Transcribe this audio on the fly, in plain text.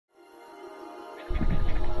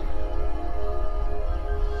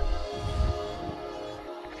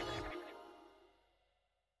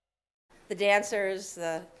the dancers,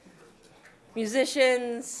 the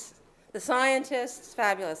musicians, the scientists.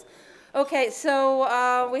 Fabulous. Okay,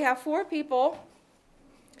 so we have 4 people.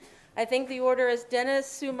 I think the order is Dennis,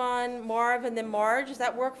 Suman, Marv, and then Marge. Does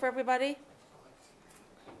that work for everybody?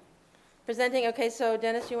 Presenting. Okay, so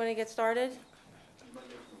Dennis, you want to get started?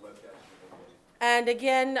 And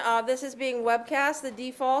again, this is being webcast. The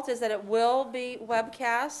default is that it will be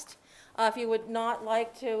webcast. If you would not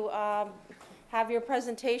like to have your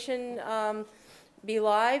presentation be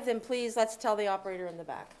live, then please let's tell the operator in the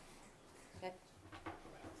back. Okay.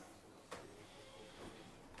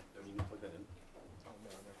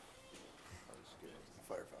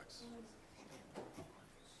 Firefox.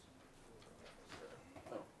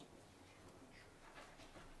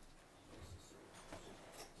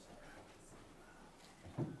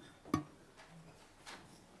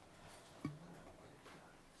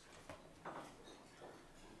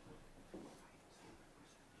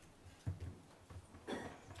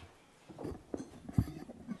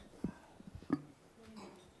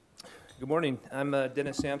 Good morning. I'm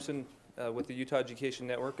Dennis Sampson with the Utah Education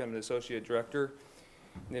Network. I'm an associate director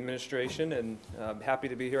in the administration, and I'm happy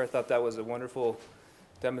to be here. I thought that was a wonderful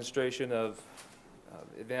demonstration of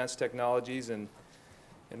advanced technologies and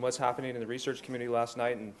what's happening in the research community last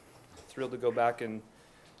night, and thrilled to go back and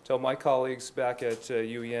tell my colleagues back at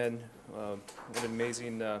UEN what an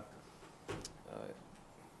amazing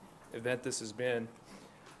event this has been.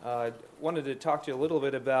 Wanted to talk to you a little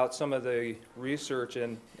bit about some of the research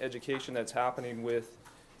and education that's happening with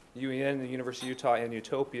UEN, the University of Utah, and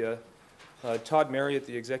Utopia. Todd Marriott,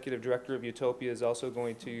 the executive director of Utopia, is also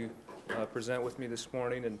going to present with me this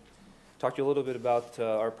morning and talk to you a little bit about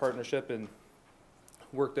our partnership and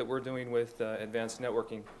work that we're doing with advanced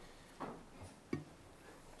networking.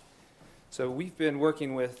 So we've been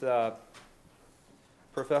working with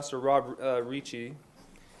Professor Rob Ricci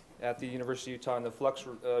at the University of Utah in the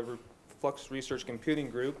Flux Research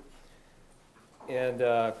Computing Group. And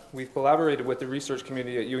we've collaborated with the research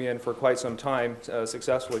community at UEN for quite some time,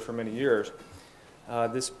 successfully for many years.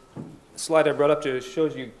 This slide I brought up to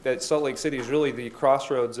shows you that Salt Lake City is really the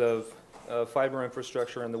crossroads of fiber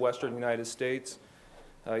infrastructure in the western United States.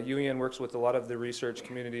 UEN works with a lot of the research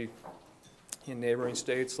community in neighboring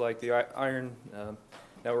states like the Iron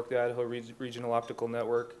Network, the Idaho Regional Optical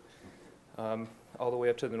Network, all the way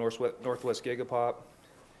up to the Northwest Gigabit.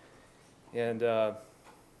 And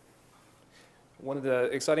one of the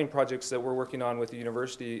exciting projects that we're working on with the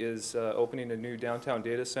university is opening a new downtown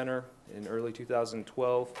data center in early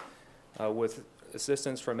 2012 with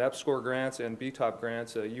assistance from EPSCoR grants and BTOP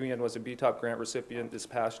grants. UEN was a BTOP grant recipient this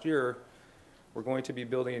past year. We're going to be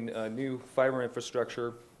building a new fiber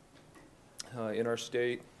infrastructure in our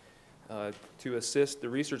state to assist the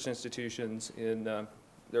research institutions in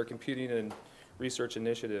their computing and research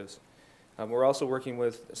initiatives. We're also working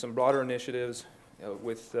with some broader initiatives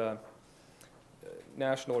with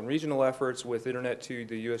national and regional efforts with Internet to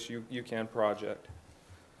the UCAN project.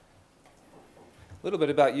 A little bit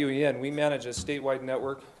about UEN. We manage a statewide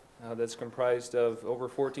network that's comprised of over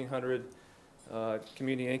 1,400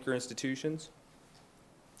 community anchor institutions,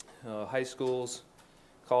 high schools,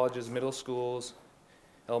 colleges, middle schools,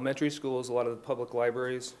 elementary schools, a lot of the public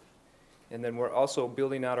libraries. And then we're also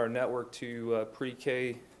building out our network to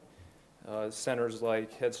pre-K centers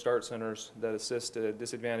like Head Start centers that assist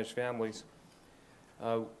disadvantaged families.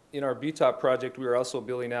 In our BTOP project, we are also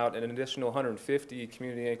building out an additional 150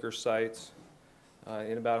 community anchor sites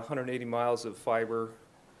in about 180 miles of fiber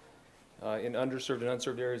in underserved and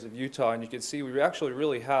unserved areas of Utah. And you can see we actually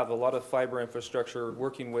really have a lot of fiber infrastructure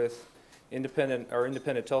working with our independent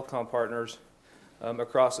telecom partners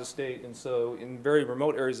across the state. And so in very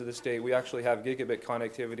remote areas of the state, we actually have gigabit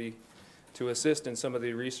connectivity to assist in some of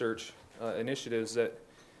the research initiatives that,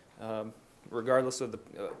 regardless of the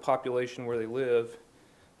population where they live,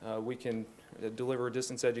 we can deliver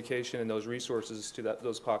distance education and those resources to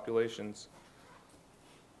those populations.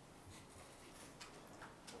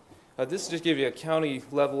 This just gives you a county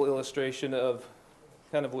level illustration of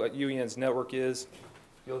kind of what UEN's network is.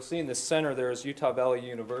 You'll see in the center there is Utah Valley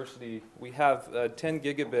University. We have a 10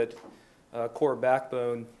 gigabit core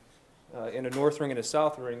backbone in a north ring and a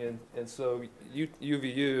south ring, and so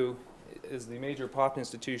UVU is the major POP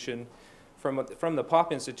institution. From the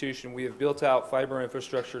POP institution, we have built out fiber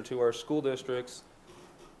infrastructure to our school districts,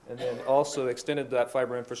 and then also extended that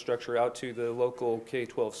fiber infrastructure out to the local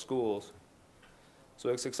K-12 schools. So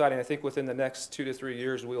it's exciting. I think within the next 2 to 3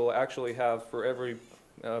 years, we will actually have, for every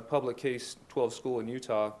public K-12 school in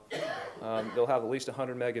Utah, they'll have at least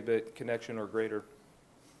 100 megabit connection or greater.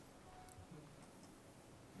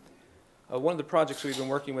 One of the projects we've been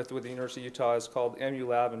working with the University of Utah is called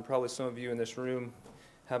EmuLab, and probably some of you in this room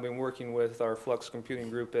have been working with our Flux Computing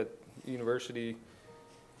group at the University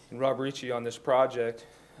and Rob Ricci on this project.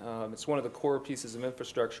 It's one of the core pieces of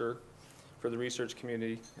infrastructure for the research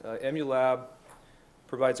community. EmuLab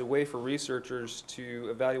provides a way for researchers to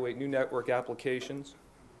evaluate new network applications,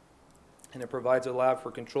 and it provides a lab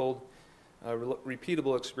for controlled,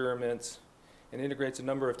 repeatable experiments, and integrates a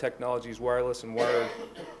number of technologies, wireless and wired.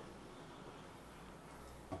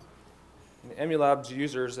 And EmuLab's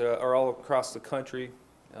users are all across the country.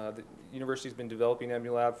 The university's been developing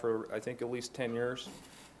EmuLab for, I think, at least 10 years.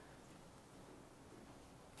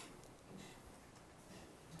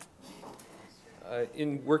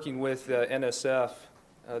 In working with NSF,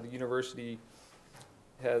 the university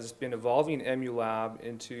has been evolving EmuLab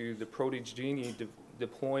into the Protogenie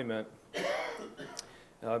deployment.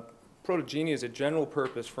 Protogenie is a general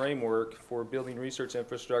purpose framework for building research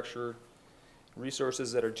infrastructure,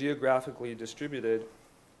 resources that are geographically distributed,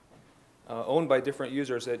 owned by different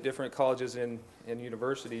users at different colleges and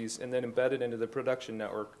universities, and then embedded into the production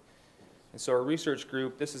network. And so our research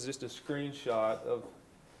group, this is just a screenshot of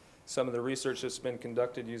some of the research that's been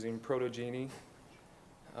conducted using Protogenie.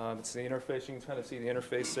 It's the interface, you can kind of see the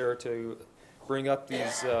interface there to bring up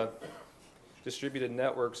these distributed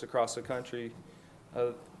networks across the country.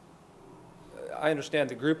 I understand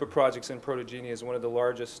the group of projects in Protogenie is one of the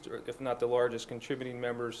largest, or if not the largest, contributing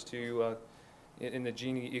members to in the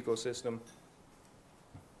Genie ecosystem.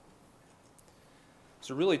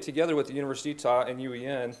 So really, together with the University of Utah and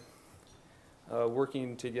UEN,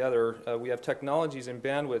 working together, we have technologies and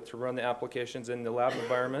bandwidth to run the applications in the lab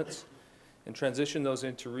environments and transition those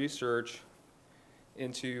into research,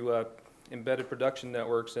 into embedded production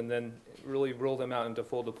networks, and then really roll them out into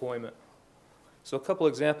full deployment. So a couple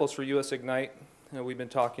examples for USIgnite we've been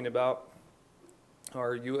talking about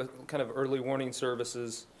are kind of early warning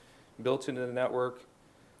services built into the network,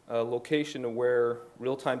 location-aware,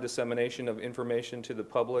 real-time dissemination of information to the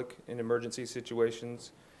public in emergency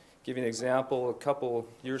situations. Give you an example, a couple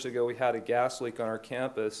years ago we had a gas leak on our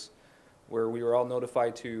campus where we were all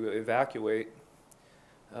notified to evacuate,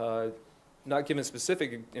 not given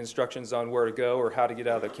specific instructions on where to go or how to get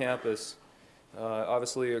out of the campus.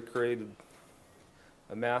 Obviously it created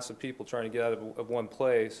a mass of people trying to get out of one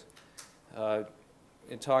place.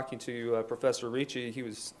 In talking to Professor Ricci, he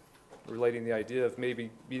was relating the idea of maybe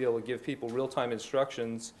being able to give people real-time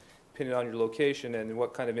instructions depending on your location and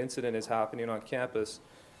what kind of incident is happening on campus,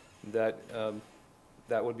 that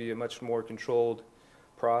would be a much more controlled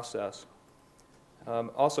process.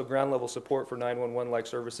 Also, ground-level support for 911-like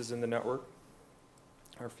services in the network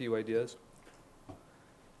are a few ideas.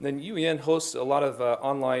 Then UEN hosts a lot of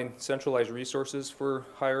online centralized resources for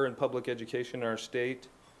higher and public education in our state.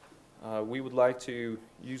 We would like to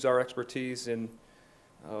use our expertise in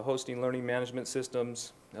hosting learning management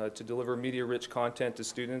systems to deliver media-rich content to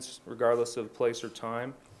students regardless of place or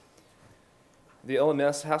time. The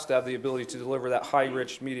LMS has to have the ability to deliver that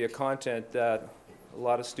high-rich media content that a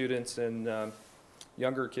lot of students and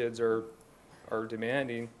younger kids are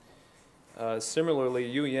demanding.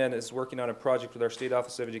 Similarly, UEN is working on a project with our State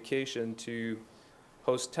Office of Education to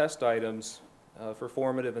host test items for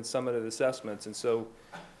formative and summative assessments. And so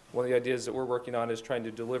one of the ideas that we're working on is trying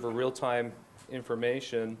to deliver real-time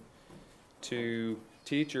information to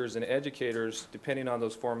teachers and educators depending on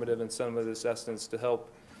those formative and summative assessments to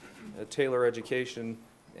help tailor education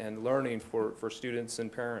and learning for students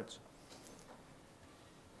and parents.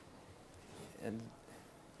 And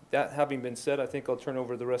that having been said, I think I'll turn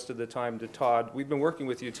over the rest of the time to Todd. We've been working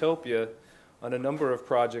with Utopia on a number of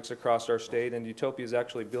projects across our state, and Utopia is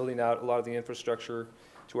actually building out a lot of the infrastructure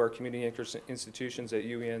to our community institutions that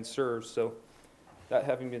UEN serves. So that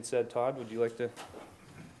having been said, Todd, would you like to?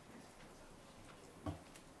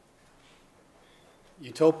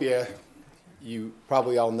 Utopia, you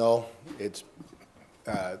probably all know, it's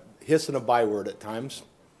hiss and a byword at times.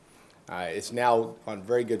 It's now on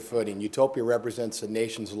very good footing. Utopia represents the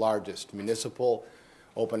nation's largest municipal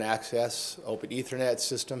open access, open Ethernet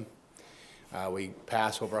system. We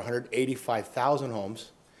pass over 185,000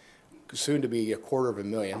 homes, soon to be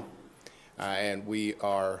 250,000, and we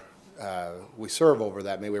serve over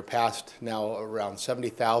that. Maybe we're past now around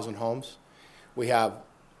 70,000 homes. We have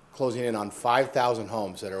closing in on 5,000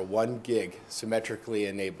 homes that are 1 gig symmetrically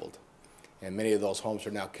enabled, and many of those homes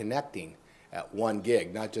are now connecting at 1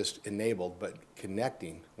 gig, not just enabled, but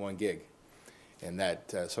connecting 1 gig. And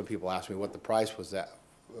that some people ask me what the price was. The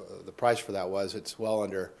price for that was, it's well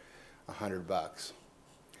under $100. So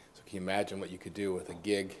can you imagine what you could do with a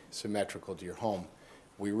gig symmetrical to your home?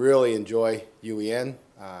 We really enjoy UEN,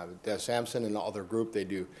 Dev Sampson and all their group. They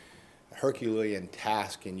do Herculean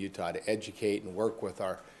task in Utah to educate and work with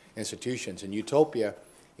our institutions. In Utopia,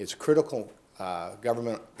 it's critical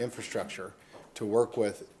government infrastructure to work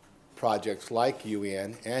with projects like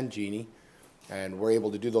UN and Genie, and we're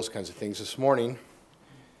able to do those kinds of things. This morning,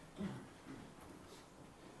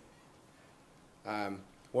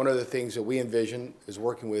 one of the things that we envision is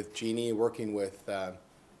working with Genie, working with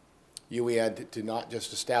UN to not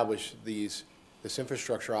just establish this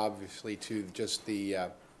infrastructure, obviously, to just the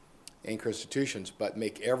anchor institutions, but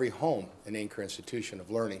make every home an anchor institution of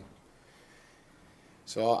learning.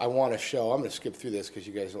 So I want to show, I'm going to skip through this because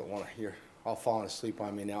you guys don't want to hear, all falling asleep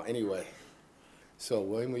on me now anyway. So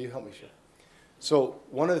William, will you help me share? So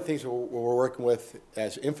one of the things we're working with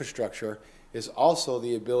as infrastructure is also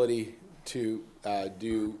the ability to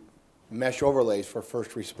do mesh overlays for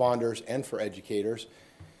first responders and for educators.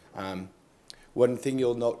 One thing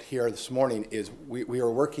you'll note here this morning is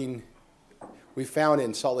we found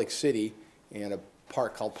in Salt Lake City in a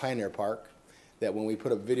park called Pioneer Park that when we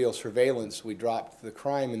put up video surveillance, we dropped the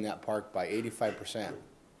crime in that park by 85%.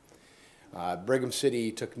 Brigham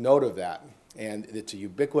City took note of that, and it's a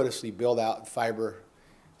ubiquitously built out fiber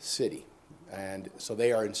city. And so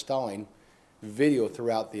they are installing video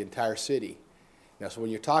throughout the entire city. Now, so when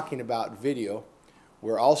you're talking about video,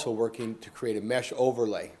 we're also working to create a mesh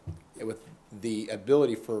overlay with the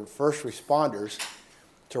ability for first responders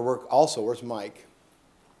to work also. Where's Mike?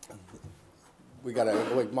 We got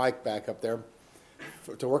to wake Mike back up there.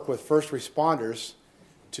 To work with first responders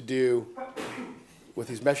to do, with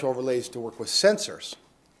these mesh overlays, to work with sensors.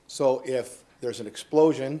 So if there's an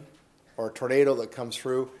explosion or a tornado that comes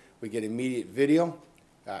through, we get immediate video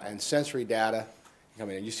and sensory data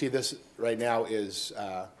coming in. You see this right now is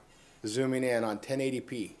zooming in on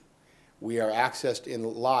 1080p. We are accessed in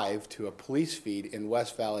live to a police feed in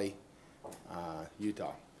West Valley,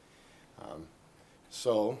 Utah.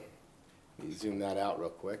 So let me zoom that out real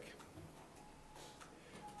quick.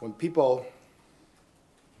 When people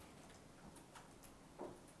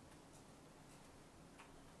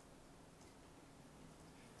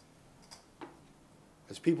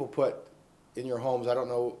put in your homes, I don't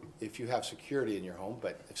know if you have security in your home,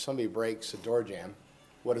 but if somebody breaks a door jamb,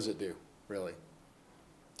 what does it do, really?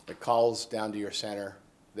 It calls down to your center.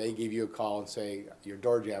 They give you a call and say, your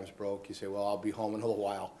door jamb's broke. You say, well, I'll be home in a little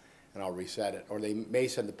while, and I'll reset it. Or they may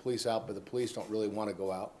send the police out, but the police don't really want to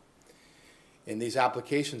go out. And these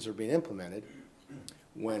applications are being implemented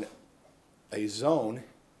when a zone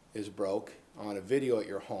is broke on a video at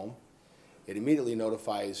your home. It immediately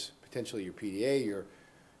notifies potentially your PDA,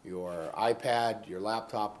 your iPad, your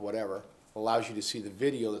laptop, whatever, allows you to see the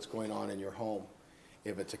video that's going on in your home.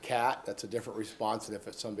 If it's a cat, that's a different response than if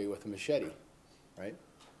it's somebody with a machete, right?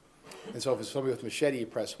 And so if it's somebody with a machete, you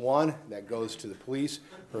press 1, that goes to the police,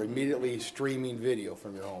 or immediately streaming video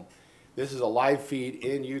from your home. This is a live feed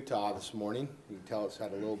in Utah this morning. You can tell it's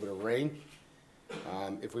had a little bit of rain.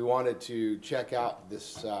 If we wanted to check out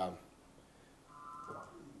this, the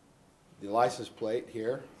license plate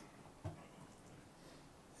here,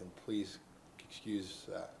 and please excuse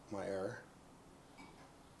my error.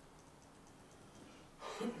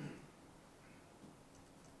 I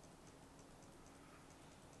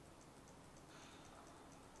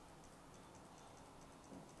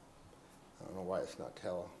don't know why it's not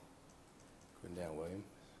going down, William.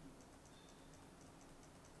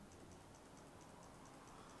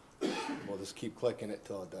 We'll just keep clicking it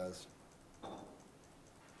till it does. There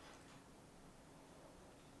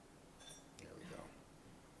we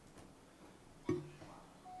go.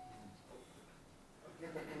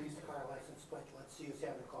 Get the police car license plate. Let's see who's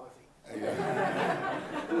having coffee.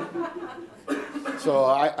 So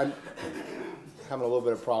I'm having a little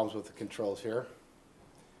bit of problems with the controls here,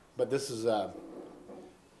 but this is on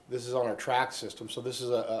our track system. So this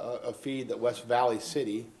is a feed that West Valley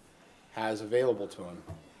City has available to them.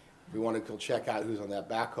 We want to go check out who's on that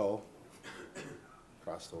backhoe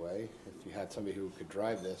across the way. If you had somebody who could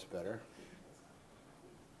drive this better.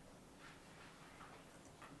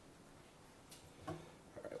 All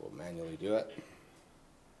right, we'll manually do it.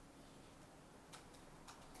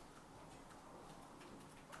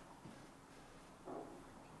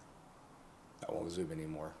 I won't zoom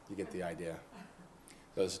anymore. You get the idea.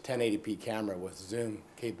 So it's a 1080p camera with zoom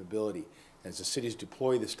capability. As the cities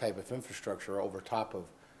deploy this type of infrastructure over top of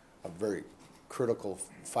a very critical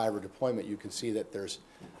fiber deployment, you can see that there's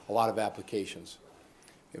a lot of applications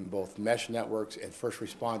in both mesh networks and first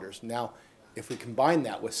responders. Now, if we combine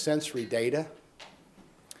that with sensory data,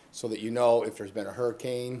 so that you know if there's been a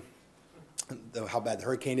hurricane, how bad the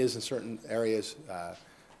hurricane is in certain areas,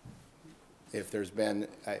 If there's been,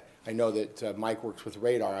 I know that Mike works with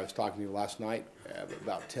radar. I was talking to you last night,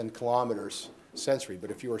 about 10 kilometers sensory.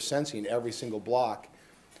 But if you were sensing every single block,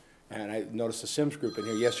 and I noticed the Sims group in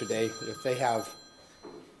here yesterday, if they have,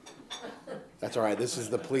 that's all right, this is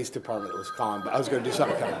the police department that was calling, but I was going to do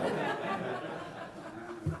something kind of.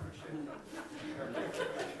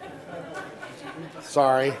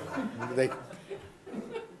 Sorry.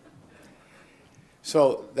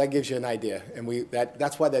 So that gives you an idea, and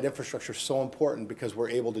that's why that infrastructure is so important, because we're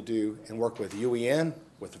able to do and work with UEN,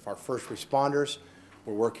 with our first responders.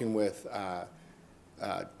 We're working with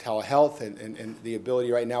telehealth, and the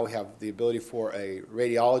ability right now, we have the ability for a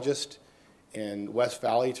radiologist in West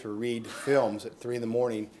Valley to read films at 3 in the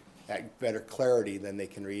morning at better clarity than they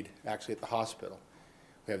can read actually at the hospital.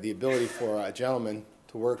 We have the ability for a gentleman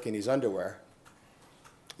to work in his underwear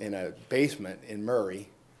in a basement in Murray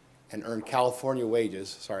and earn California wages,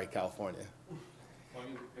 sorry, California,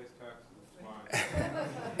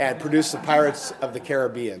 and produce the Pirates of the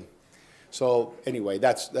Caribbean. So anyway,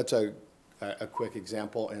 that's a quick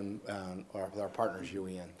example, and with our partners,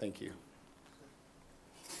 UEN. Thank you.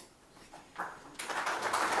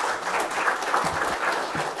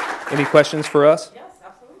 Any questions for us? Yes,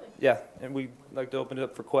 absolutely. Yeah, and we'd like to open it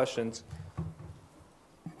up for questions.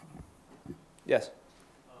 Yes?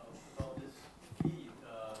 About this feed,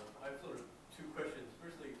 I have sort of two questions.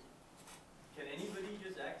 Firstly, can anybody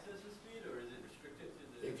just access this feed, or is it restricted to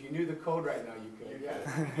the... If you knew the code right now, you could. Yeah.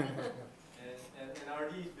 And are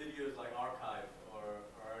these videos like archived, or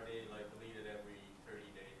are they like deleted every 30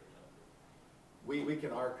 days or something? We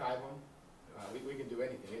can archive them. We can do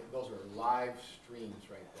anything. Those are live streams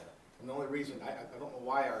right there. And the only reason, I don't know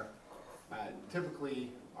why typically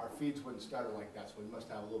our feeds wouldn't stutter like that, so we must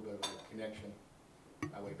have a little bit of a connection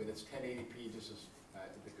that way. But it's 1080p, just as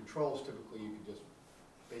the controls typically you can just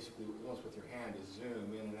basically, once with your hand, is zoom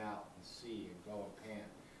in and out and see and go and pan.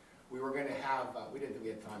 We were going to have, we didn't think we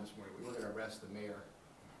had time this morning, we were going to arrest the mayor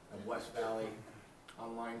of West Valley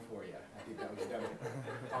online for you. I think that was Devin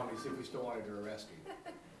Tommy, see if we still wanted to arrest him.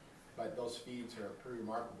 But those feeds are pretty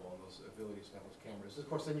remarkable, and those abilities to have those cameras. Of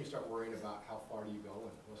course, then you start worrying about how far do you go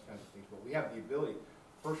and those kinds of things. But we have the ability,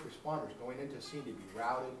 first responders going into a scene, to be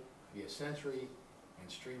routed via sensory and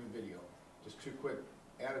streaming video. Just two quick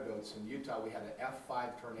anecdotes. In Utah, we had an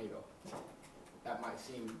F5 tornado. That might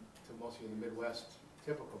seem to most of you in the Midwest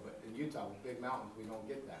typical, but in Utah, with big mountains, we don't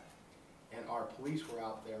get that. And our police were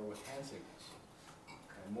out there with hand signals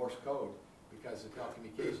and Morse code, because the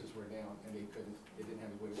telecommunications were down and they didn't have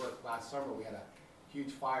any way to work. Last summer we had a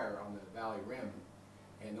huge fire on the valley rim,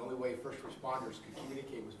 and the only way first responders could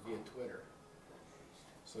communicate was via Twitter.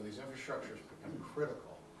 So these infrastructures become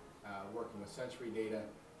critical, working with sensory data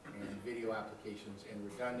and video applications and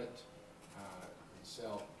redundant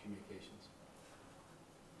cell communications.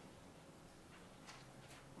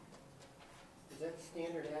 Is that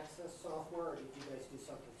standard access software, or did you guys do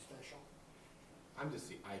something special? I'm just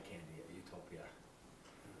the eye candy of Utopia.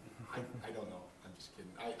 I don't know. I'm just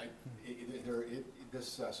kidding.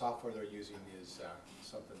 This software they're using is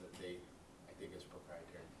something that I think is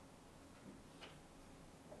proprietary.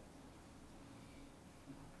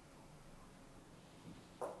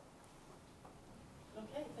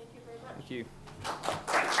 Okay, thank you very much. Thank you.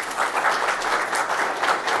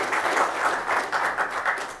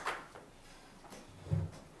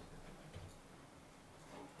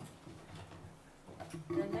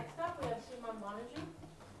 And next up, we have Suman Banerjee.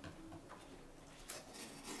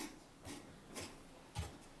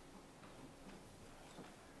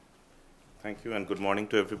 Thank you, and good morning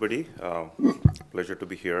to everybody. Pleasure to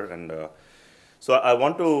be here. And so I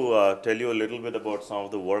want to tell you a little bit about some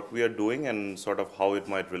of the work we are doing and sort of how it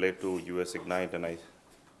might relate to USIgnite. And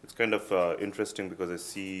it's kind of interesting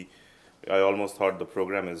because I almost thought the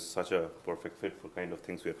program is such a perfect fit for kind of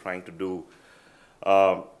things we are trying to do.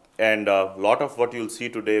 And a lot of what you'll see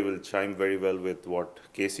today will chime very well with what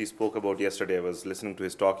Casey spoke about yesterday. I was listening to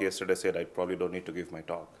his talk yesterday, said I probably don't need to give my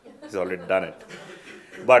talk. He's already done it.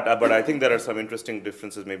 But I think there are some interesting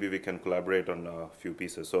differences. Maybe we can collaborate on a few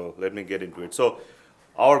pieces. So let me get into it. So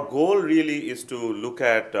our goal really is to look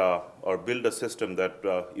at or build a system that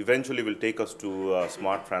eventually will take us to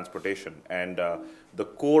smart transportation. And the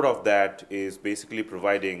core of that is basically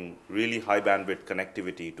providing really high bandwidth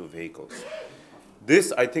connectivity to vehicles.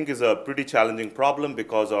 This, I think, is a pretty challenging problem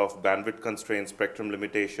because of bandwidth constraints, spectrum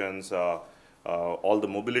limitations, all the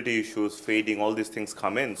mobility issues, fading, all these things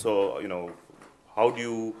come in. So, how do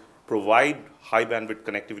you provide high bandwidth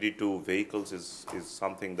connectivity to vehicles is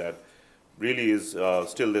something that really is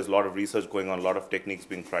still, there's a lot of research going on, a lot of techniques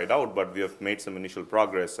being tried out, but we have made some initial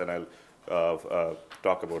progress, and I'll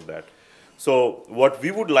talk about that. So what we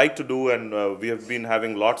would like to do, and we have been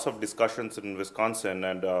having lots of discussions in Wisconsin,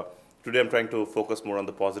 and today I'm trying to focus more on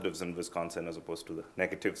the positives in Wisconsin as opposed to the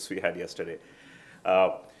negatives we had yesterday.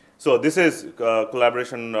 So this is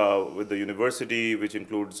collaboration with the university, which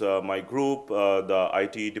includes my group, the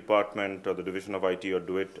IT department, or the division of IT, or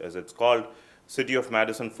DOIT as it's called, City of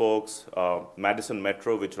Madison folks, Madison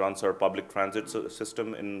Metro, which runs our public transit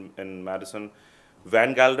system in Madison,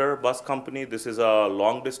 Van Gelder Bus Company. This is a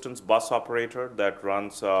long-distance bus operator that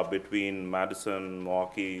runs between Madison,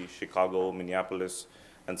 Milwaukee, Chicago, Minneapolis,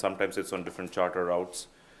 and sometimes it's on different charter routes.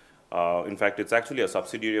 In fact, it's actually a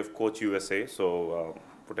subsidiary of Coach USA, so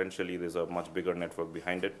potentially there's a much bigger network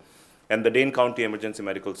behind it. And the Dane County Emergency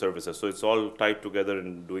Medical Services. So it's all tied together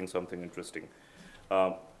and doing something interesting.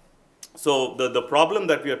 So the problem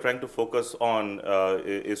that we are trying to focus on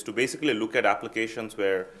is to basically look at applications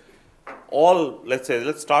where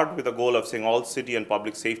let's start with the goal of saying all city and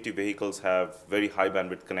public safety vehicles have very high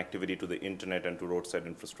bandwidth connectivity to the internet and to roadside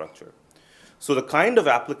infrastructure. So the kind of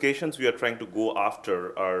applications we are trying to go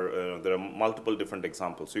after are, there are multiple different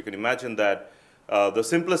examples. So you can imagine that the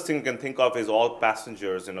simplest thing you can think of is all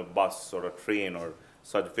passengers in a bus or a train or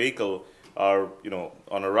such vehicle are,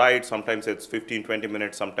 on a ride. Sometimes it's 15, 20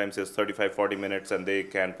 minutes, sometimes it's 35, 40 minutes, and they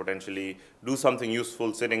can potentially do something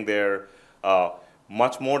useful sitting there,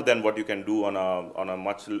 much more than what you can do on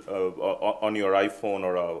on your iPhone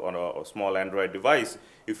or on a small Android device.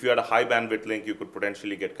 If you had a high bandwidth link, you could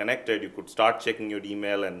potentially get connected. You could start checking your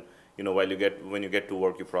email, and when you get to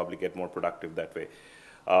work, you probably get more productive that way.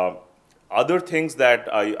 Other things that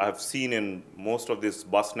I've seen in most of these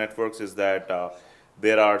bus networks is that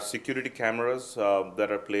there are security cameras that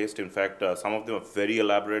are placed. In fact, some of them are very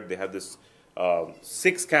elaborate. They have this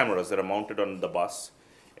 6 cameras that are mounted on the bus,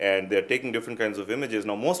 and they're taking different kinds of images.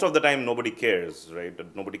 Now, most of the time, nobody cares, right?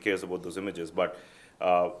 Nobody cares about those images. But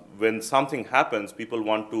when something happens, people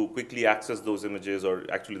want to quickly access those images or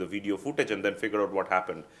actually the video footage and then figure out what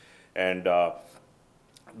happened. And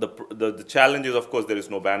the challenge is, of course, there is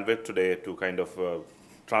no bandwidth today to kind of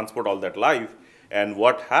transport all that live. And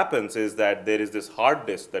what happens is that there is this hard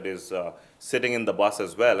disk that is sitting in the bus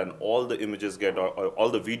as well, and all the images or all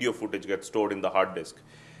the video footage gets stored in the hard disk.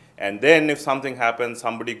 And then if something happens,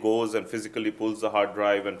 somebody goes and physically pulls the hard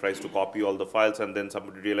drive and tries to copy all the files, and then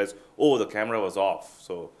somebody realizes, oh, the camera was off.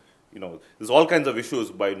 So, there's all kinds of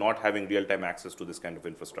issues by not having real-time access to this kind of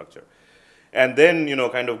infrastructure. And then,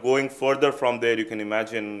 kind of going further from there, you can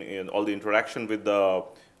imagine all the interaction with the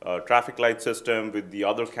traffic light system, with the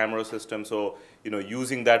other camera system. So,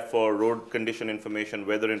 using that for road condition information,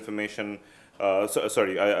 weather information,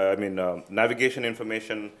 navigation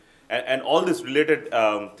information, and all these related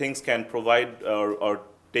things can provide or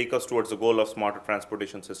take us towards the goal of smarter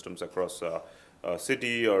transportation systems across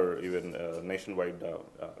city or even nationwide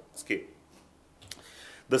scale.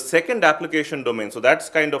 The second application domain, so that's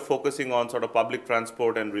kind of focusing on sort of public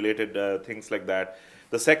transport and related things like that.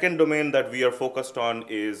 The second domain that we are focused on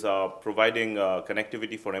is providing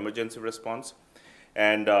connectivity for emergency response.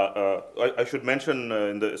 And I should mention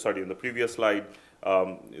in the previous slide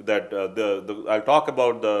that I'll talk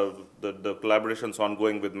about the collaborations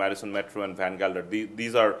ongoing with Madison Metro and Van Gelder.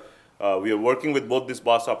 These are we are working with both these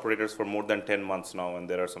bus operators for more than 10 months now, and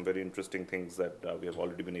there are some very interesting things that we have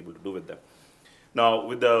already been able to do with them. Now,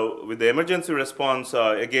 with the emergency response,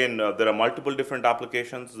 again, there are multiple different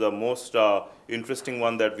applications. The most interesting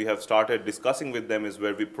one that we have started discussing with them is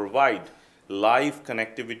where we provide live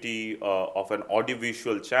connectivity of an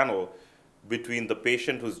audiovisual channel between the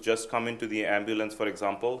patient who's just come into the ambulance, for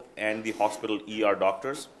example, and the hospital ER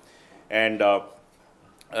doctors. And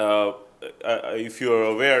if you're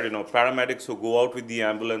aware, paramedics who go out with the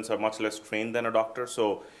ambulance are much less trained than a doctor.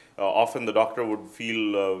 So often the doctor would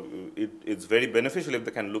feel it's very beneficial if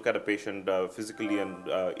they can look at a patient physically and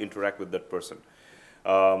interact with that person.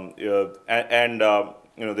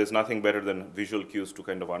 There's nothing better than visual cues to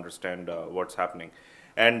kind of understand what's happening.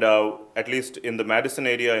 And at least in the Madison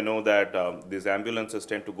area, I know that these ambulances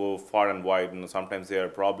tend to go far and wide. Sometimes they are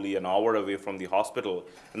probably an hour away from the hospital,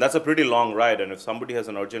 and that's a pretty long ride. And if somebody has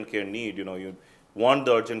an urgent care need, you want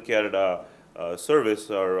the urgent care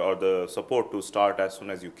service or the support to start as soon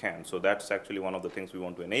as you can. So that's actually one of the things we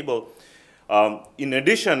want to enable. In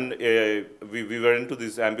addition, we were into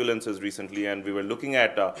these ambulances recently, and we were looking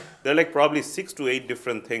at, there are like probably 6 to 8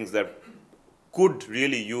 different things that could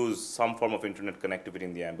really use some form of internet connectivity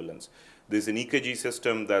in the ambulance. There's an EKG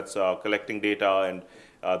system that's collecting data, and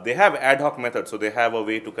they have ad hoc methods. So they have a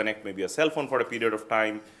way to connect maybe a cell phone for a period of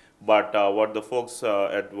time. But what the folks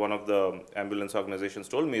at one of the ambulance organizations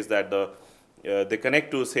told me is that they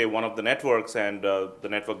connect to, say, one of the networks, and the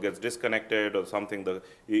network gets disconnected or something.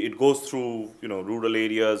 It goes through, rural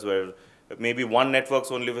areas where maybe one network's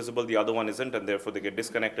only visible, the other one isn't, and therefore they get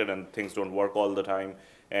disconnected and things don't work all the time,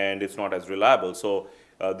 and it's not as reliable. So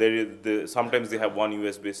sometimes they have one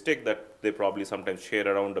USB stick that they probably sometimes share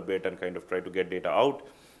around a bit and kind of try to get data out.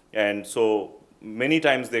 And so many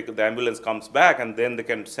times the ambulance comes back, and then they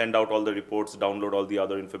can send out all the reports, download all the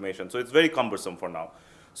other information. So it's very cumbersome for now.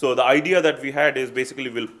 So the idea that we had is basically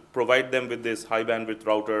we'll provide them with this high bandwidth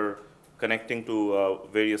router connecting to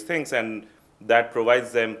various things, and that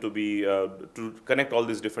provides them to to connect all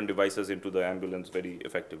these different devices into the ambulance very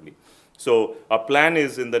effectively. So our plan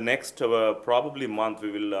is in the next probably month,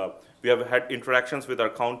 we have had interactions with our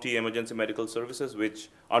county emergency medical services,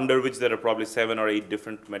 under which there are probably 7 or 8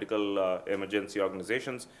 different medical emergency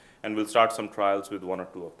organizations, and we'll start some trials with 1 or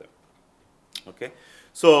 2 of them. Okay,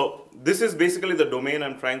 so this is basically the domain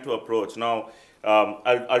I'm trying to approach. Now,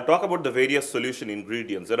 I'll talk about the various solution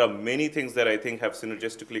ingredients. There are many things that I think have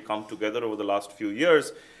synergistically come together over the last few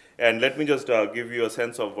years, and let me just give you a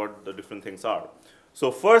sense of what the different things are. So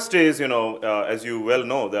first is, as you well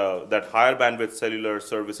know, that higher bandwidth cellular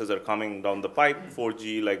services are coming down the pipe.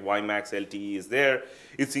 4G, like WiMAX, LTE is there.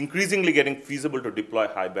 It's increasingly getting feasible to deploy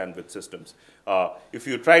high bandwidth systems. If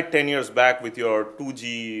you tried 10 years back with your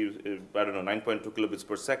 2G, 9.2 kilobits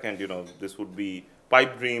per second, this would be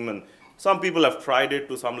pipe dream, and some people have tried it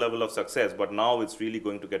to some level of success, but now it's really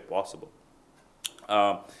going to get possible.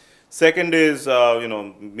 Second is,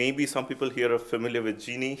 maybe some people here are familiar with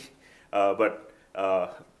Genie, but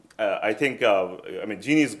I think,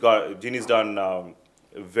 Genie's done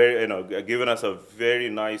given us a very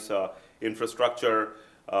nice infrastructure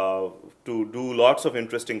to do lots of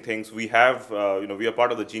interesting things. We have, we are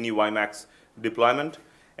part of the Genie WiMAX deployment,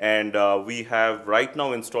 and we have right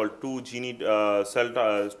now installed 2 Genie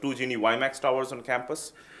WiMAX towers on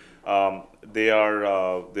campus. One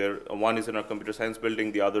is in our computer science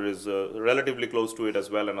building, the other is relatively close to it as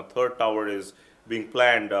well, and a third tower is being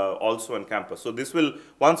planned also on campus. So this will,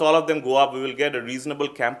 once all of them go up, we will get a reasonable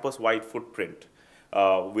campus-wide footprint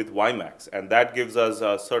with WiMAX, and that gives us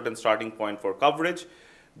a certain starting point for coverage.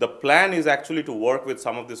 The plan is actually to work with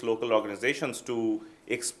some of these local organizations to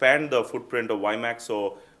expand the footprint of WiMAX.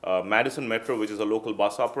 So Madison Metro, which is a local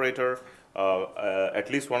bus operator, at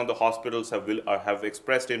least one of the hospitals have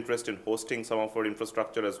expressed interest in hosting some of our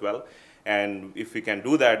infrastructure as well. And if we can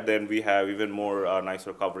do that, then we have even more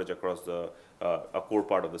nicer coverage across a core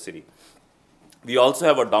part of the city. We also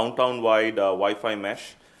have a downtown-wide Wi-Fi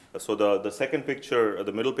mesh. So the second picture,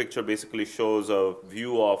 the middle picture, basically shows a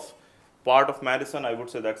view of part of Madison. I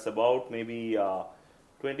would say that's about maybe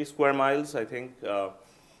 20 square miles, I think.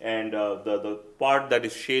 And the part that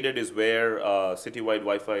is shaded is where citywide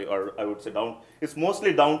Wi-Fi, or I would say it's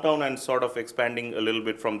mostly downtown and sort of expanding a little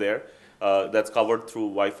bit from there. That's covered through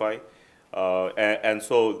Wi-Fi. And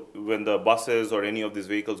so when the buses or any of these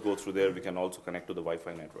vehicles go through there, we can also connect to the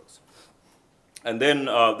Wi-Fi networks. And then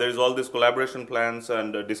there's all these collaboration plans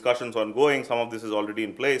and discussions ongoing. Some of this is already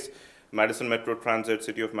in place. Madison Metro Transit,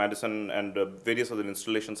 City of Madison, and various other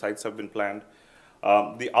installation sites have been planned.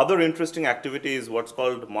 The other interesting activity is what's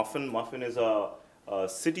called Muffin. Muffin is a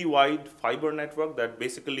citywide fiber network that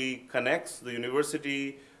basically connects the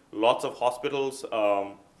university, lots of hospitals,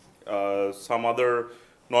 some other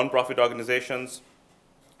nonprofit organizations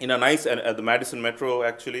in a nice, at the Madison Metro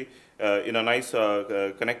actually, in a nice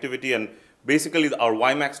connectivity. And basically our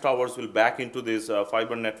WiMAX towers will back into these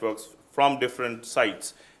fiber networks from different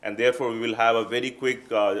sites, and therefore we will have a very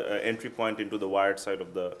quick entry point into the wired side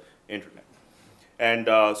of the internet. And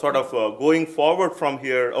sort of going forward from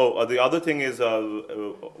here, the other thing is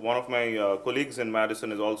one of my colleagues in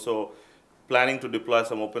Madison is also planning to deploy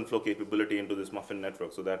some OpenFlow capability into this Muffin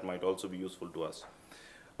network, so that might also be useful to us.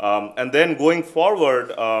 And then going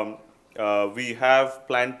forward, we have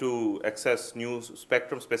planned to access new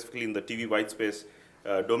spectrum, specifically in the TV whitespace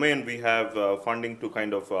domain. We have funding to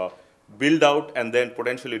kind of build out and then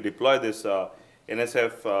potentially deploy this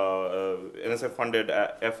NSF-funded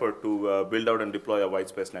effort to build out and deploy a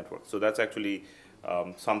whitespace network. So that's actually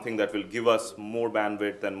something that will give us more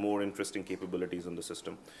bandwidth and more interesting capabilities in the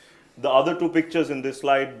system. The other 2 pictures in this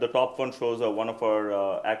slide, the top one shows one of our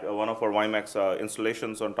WiMAX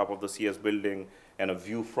installations on top of the CS building and a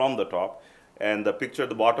view from the top. And the picture at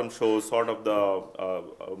the bottom shows sort of the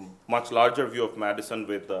much larger view of Madison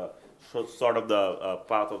with sort of the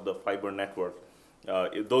path of the fiber network.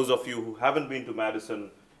 Those of you who haven't been to Madison,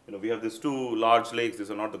 we have these 2 large lakes.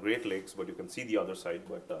 These are not the Great Lakes, but you can see the other side.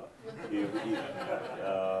 But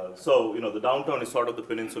so the downtown is sort of the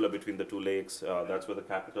peninsula between the 2 lakes. That's where the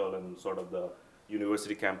Capitol and sort of the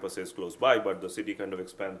university campuses close by, but the city kind of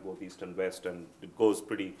expands both east and west, and it goes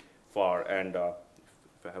pretty far. And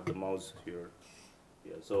if I have the mouse here,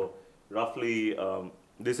 yeah, so roughly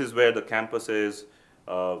this is where the campus is.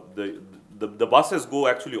 The buses go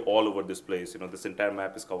actually all over this place. This entire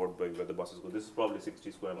map is covered by where the buses go. This is probably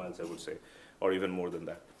 60 square miles, I would say, or even more than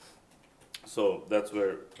that. So that's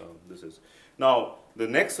where this is. Now, the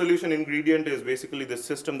next solution ingredient is basically the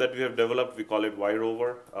system that we have developed. We call it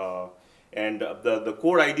Y-Rover. And the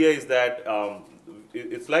core idea is that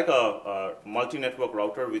it's like a multi-network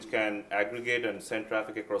router which can aggregate and send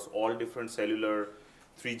traffic across all different cellular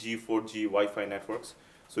 3G, 4G, Wi-Fi networks.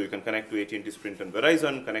 So you can connect to AT&T, Sprint, and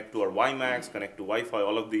Verizon, connect to our WiMAX, connect to Wi-Fi,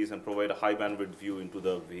 all of these, and provide a high bandwidth view into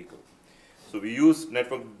the vehicle. So we use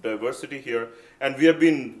network diversity here, and we have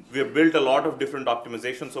built a lot of different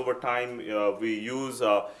optimizations over time. We use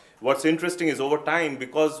what's interesting is over time,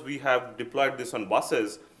 because we have deployed this on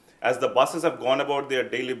buses, as the buses have gone about their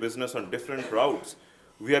daily business on different routes,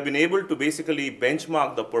 we have been able to basically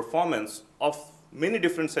benchmark the performance of many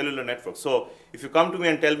different cellular networks. So if you come to me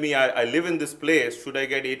and tell me, I live in this place, should I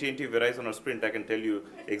get AT&T, Verizon, or Sprint, I can tell you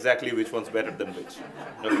exactly which one's better than which.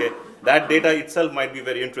 Okay? That data itself might be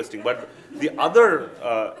very interesting. But the other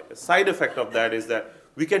side effect of that is that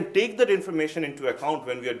we can take that information into account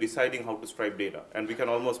when we are deciding how to stripe data. And we can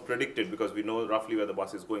almost predict it because we know roughly where the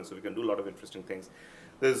bus is going. So we can do a lot of interesting things.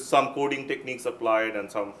 There's some coding techniques applied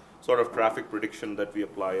and some sort of traffic prediction that we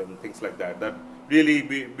apply and things like that. That really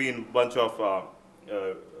been a bunch of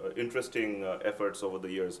interesting efforts over the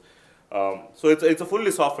years. So it's a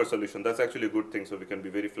fully software solution. That's actually a good thing, so we can be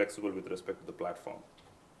very flexible with respect to the platform.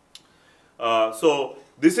 So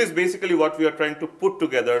this is basically what we are trying to put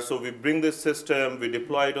together. So we bring this system, we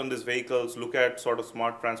deploy it on these vehicles, look at sort of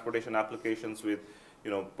smart transportation applications with,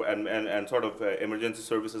 and sort of emergency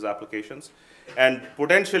services applications. And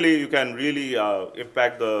potentially you can really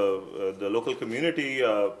impact the local community,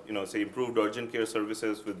 say improved urgent care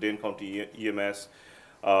services with Dane County EMS,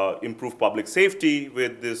 improve public safety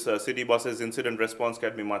with this city buses. Incident response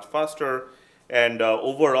can be much faster. And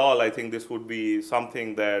overall, I think this would be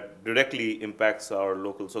something that directly impacts our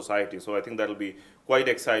local society. So I think that'll be quite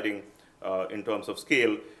exciting in terms of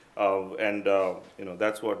scale.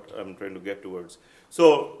 That's what I'm trying to get towards.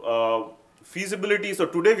 So feasibility, so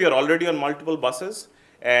today we are already on multiple buses,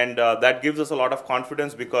 and that gives us a lot of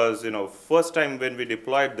confidence because, first time when we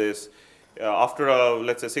deployed this, after,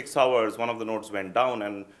 let's say 6 hours, one of the nodes went down,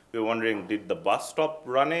 and we were wondering, did the bus stop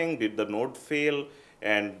running? Did the node fail?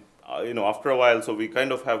 And after a while, so we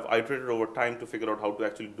kind of have iterated over time to figure out how to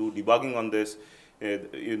actually do debugging on this.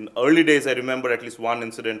 In early days, I remember at least one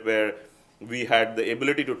incident where we had the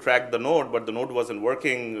ability to track the node, but the node wasn't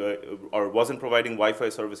working or wasn't providing Wi-Fi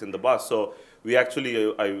service in the bus. So we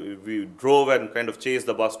actually, we drove and kind of chased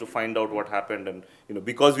the bus to find out what happened. And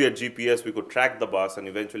because we had GPS, we could track the bus and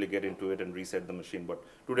eventually get into it and reset the machine. But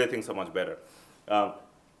today things are much better.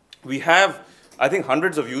 We have, I think,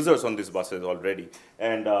 hundreds of users on these buses already.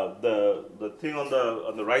 And the thing on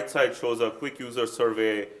the right side shows a quick user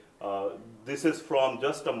survey. This is from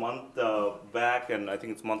just a month back, and I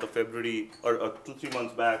think it's month of February, or 2-3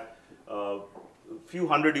 months back. A few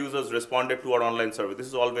hundred users responded to our online survey. This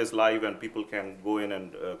is always live, and people can go in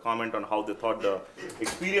and comment on how they thought the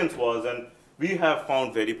experience was. And we have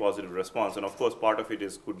found very positive response. And of course, part of it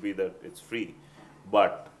could be that it's free.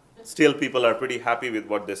 But still, people are pretty happy with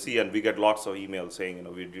what they see, and we get lots of emails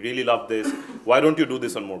saying, we really love this. Why don't you do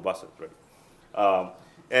this on more buses, right?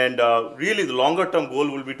 Really, the longer-term goal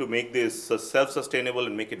will be to make this self-sustainable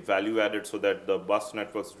and make it value-added so that the bus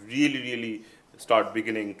networks really start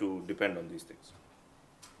beginning to depend on these things.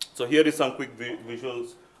 So here is some quick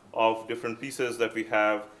visuals of different pieces that we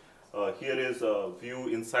have. Here is a view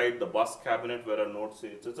inside the bus cabinet where our node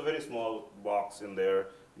sits. It's a very small box in there.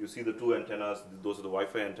 You see the 2 antennas. Those are the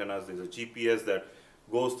Wi-Fi antennas. There's a GPS that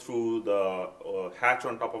goes through the hatch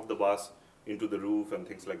on top of the bus into the roof and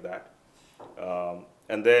things like that.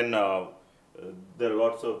 And then there are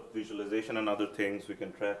lots of visualization and other things. We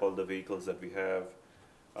can track all the vehicles that we have.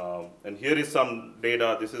 And here is some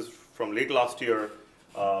data. This is from late last year.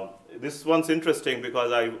 This one's interesting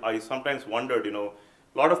because I sometimes wondered, a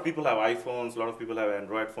lot of people have iPhones, a lot of people have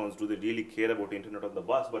Android phones. Do they really care about the internet on the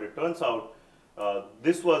bus? But it turns out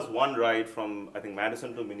this was one ride from, I think,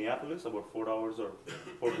 Madison to Minneapolis, about 4 hours or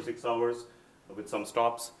 4 to 6 hours with some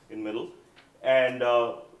stops in middle. And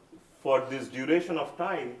for this duration of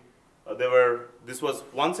time, this was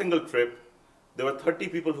one single trip. There were 30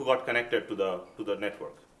 people who got connected to the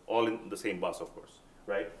network, all in the same bus, of course,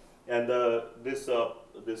 right? And this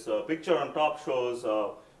picture on top shows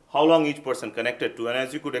how long each person connected to. And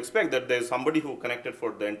as you could expect, that there's somebody who connected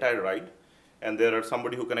for the entire ride, and there are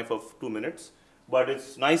somebody who connect for 2 minutes. But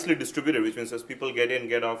it's nicely distributed, which means as people get in,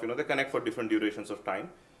 get off, they connect for different durations of time.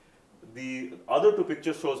 The other two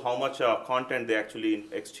pictures shows how much content they actually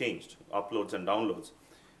exchanged, uploads and downloads.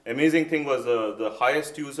 Amazing thing was the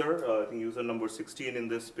highest user, I think user number 16 in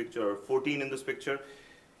this picture, or 14 in this picture,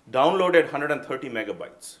 downloaded 130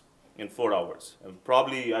 megabytes in 4 hours. And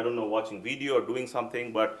probably, I don't know, watching video or doing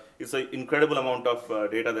something, but it's an incredible amount of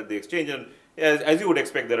data that they exchange. And as you would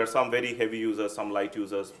expect, there are some very heavy users, some light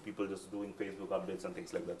users, people just doing Facebook updates and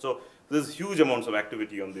things like that. So there's huge amounts of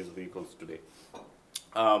activity on these vehicles today.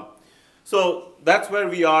 So that's where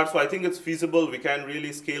we are. So I think it's feasible. We can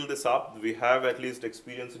really scale this up. We have at least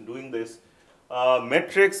experience in doing this.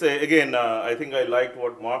 Metrics, again, I think I liked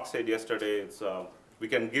what Mark said yesterday. It's, we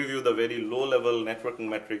can give you the very low-level networking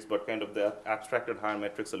metrics, but kind of the abstracted higher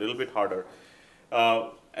metrics a little bit harder.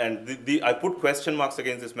 And I put question marks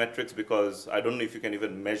against these metrics because I don't know if you can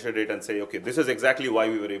even measure it and say, okay, this is exactly why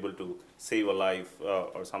we were able to save a life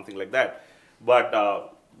or something like that.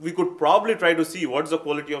 But we could probably try to see what's the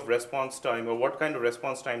quality of response time, or what kind of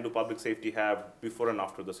response time do public safety have before and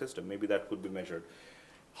after the system. Maybe that could be measured.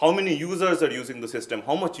 How many users are using the system,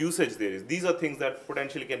 how much usage there is. These are things that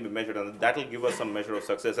potentially can be measured, and that will give us some measure of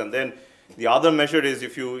success. And then the other measure is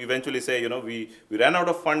if you eventually say, we ran out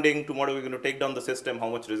of funding, tomorrow we're going to take down the system, how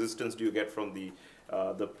much resistance do you get from the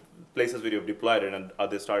places where you've deployed it, and are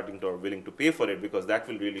they starting to or willing to pay for it, because that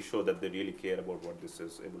will really show that they really care about what this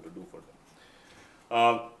is able to do for them.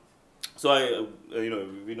 So I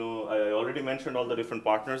already mentioned all the different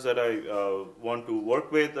partners that I want to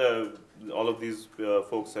work with. All of these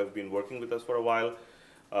folks have been working with us for a while.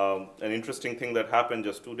 An interesting thing that happened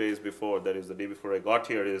just 2 days before, that is the day before I got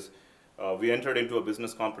here, is we entered into a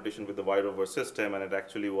business competition with the wide over system, and it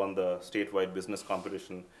actually won the statewide business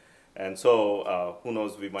competition. And so who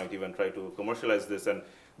knows, we might even try to commercialize this. And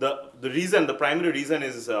the primary reason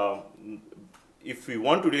is if we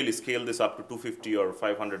want to really scale this up to 250 or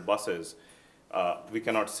 500 buses, we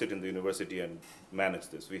cannot sit in the university and manage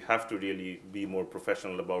this. We have to really be more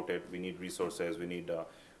professional about it. We need resources. We need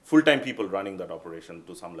full-time people running that operation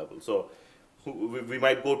to some level. So we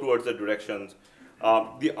might go towards the directions.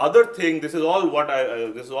 The other thing, this is all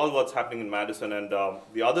what's happening in Madison. And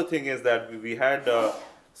the other thing is that we had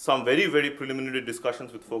some very, very preliminary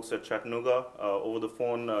discussions with folks at Chattanooga over the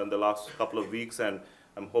phone in the last couple of weeks, and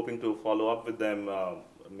I'm hoping to follow up with them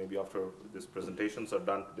maybe after these presentations are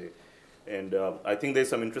done today. And I think there's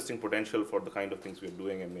some interesting potential for the kind of things we're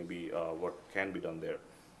doing, and maybe what can be done there.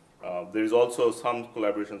 There is also some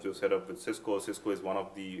collaborations we've set up with Cisco. Cisco is one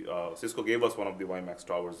of the, Cisco gave us one of the WiMAX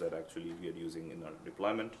towers that actually we are using in our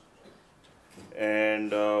deployment.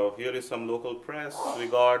 And here is some local press we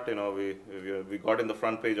got. We got in the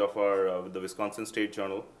front page of our the Wisconsin State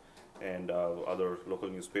Journal and other local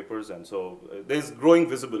newspapers, and so there's growing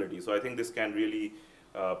visibility. So I think this can really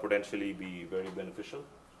potentially be very beneficial.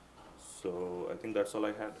 So I think that's all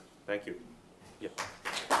I had. Thank you. Yeah.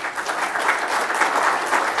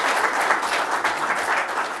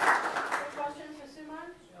 Questions for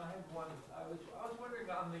Suman? Yeah, I have one. I was wondering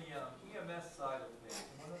on the EMS side of things,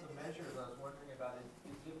 one of the measures I was wondering about is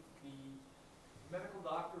if the medical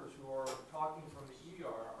doctors who are talking from the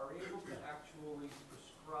ER are able to actually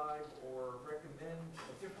prescribe or recommend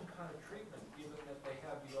a different kind of treatment, given that they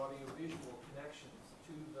have the audiovisual connections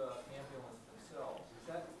to the ambulance themselves. Is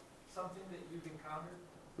that something that you've encountered?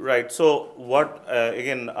 Right. So what,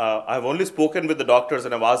 again, I've only spoken with the doctors,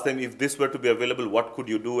 and I've asked them if this were to be available, what could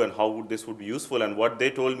you do and how would this would be useful? And what they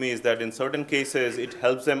told me is that in certain cases, it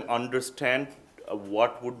helps them understand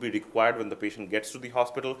what would be required when the patient gets to the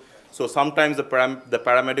hospital. So sometimes the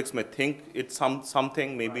paramedics may think it's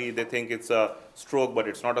something, maybe they think it's a stroke, but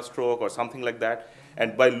it's not a stroke or something like that.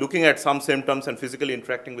 And by looking at some symptoms and physically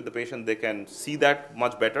interacting with the patient, they can see that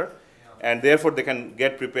much better. And therefore, they can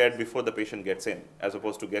get prepared before the patient gets in, as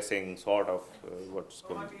opposed to guessing sort of what's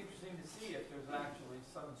going on. Well, it might be interesting to see if there's actually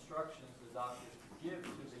some instructions the doctors could give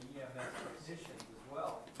to the EMS technicians as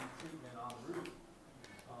well, to do treatment en route.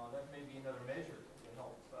 That may be another measure to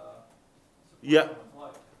help support someone's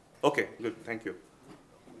life. Okay, good, thank you.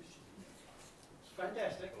 It's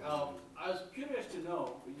fantastic. I was curious to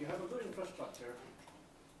know, you have a good infrastructure.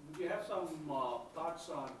 Would you have some thoughts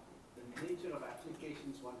on the nature of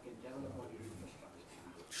applications one can develop on your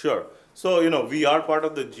infrastructure? Sure. So, we are part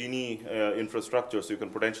of the Genie infrastructure, so you can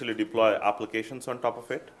potentially deploy applications on top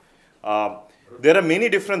of it. There are many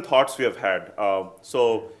different thoughts we have had.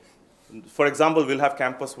 So, for example, we'll have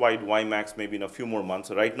campus-wide WiMAX maybe in a few more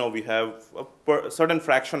months. Right now, we have a certain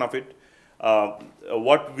fraction of it.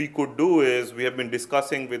 What we could do is, we have been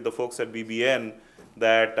discussing with the folks at BBN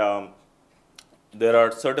that there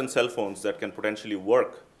are certain cell phones that can potentially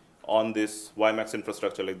work on this WiMAX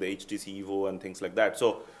infrastructure, like the HTC Evo and things like that.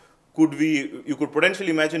 So you could potentially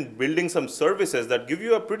imagine building some services that give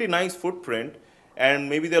you a pretty nice footprint, and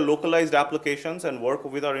maybe they're localized applications and work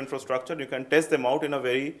with our infrastructure. You can test them out in a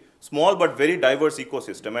very small but very diverse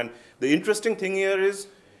ecosystem. And the interesting thing here is,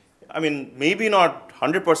 I mean, maybe not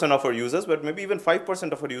 100% of our users, but maybe even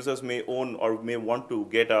 5% of our users may own or may want to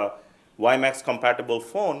get a WiMAX compatible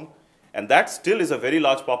phone, and that still is a very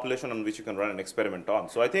large population on which you can run an experiment on.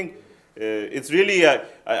 So I think it's really,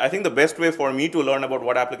 I think the best way for me to learn about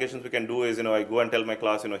what applications we can do is, I go and tell my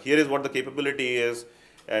class, here is what the capability is,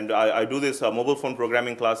 and I do this mobile phone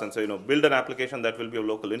programming class and say, build an application that will be of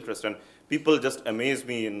local interest, and people just amaze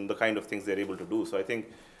me in the kind of things they're able to do. So I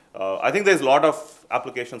think there's a lot of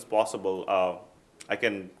applications possible. I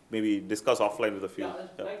can maybe discuss offline with a few. Yeah,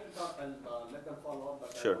 I'd like to talk and let them follow up,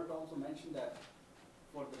 but Sure. I want to also mention that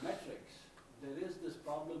for the metrics, there is this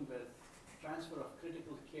problem with transfer of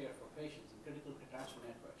critical care for patients and critical transfer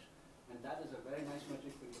networks. And that is a very nice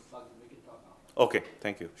metric for you to plug in. We can talk now. Okay,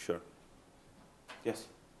 thank you, sure. Yes?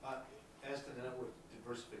 As to the network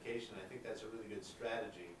diversification, I think that's a really good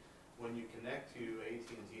strategy. When you connect to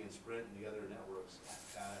AT&T and Sprint and the other networks,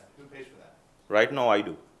 who pays for that? Right now I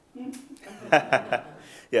do.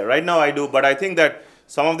 Yeah, right now I do, but I think that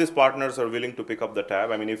some of these partners are willing to pick up the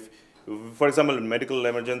tab. I mean, if for example, in medical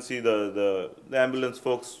emergency, the ambulance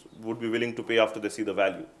folks would be willing to pay after they see the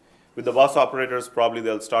value. With the bus operators, probably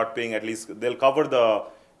they'll start paying, at least they'll cover the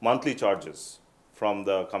monthly charges from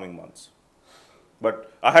the coming months.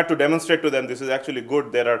 But I had to demonstrate to them this is actually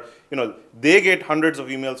good. There are, they get hundreds of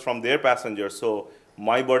emails from their passengers, so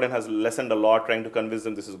my burden has lessened a lot trying to convince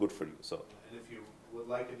them this is good for you. So. And if you would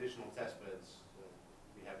like additional test beds,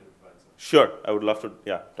 be happy to provide some. Sure, I would love to,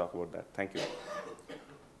 talk about that. Thank you.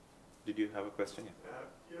 Did you have a question?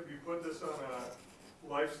 Have you put this on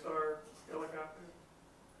a Lifestar helicopter?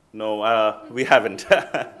 No, we haven't.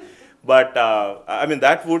 But, I mean,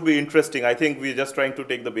 that would be interesting. I think we're just trying to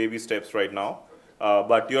take the baby steps right now.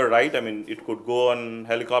 But you're right. I mean, it could go on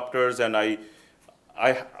helicopters, and I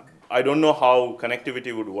don't know how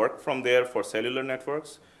connectivity would work from there for cellular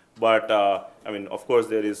networks. But, I mean, of course,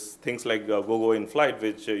 there is things like GoGo in flight,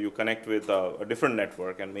 which you connect with a different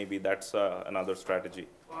network, and maybe that's another strategy.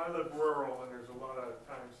 Well, I live rural, and there's a lot of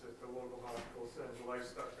times that the local hospital sends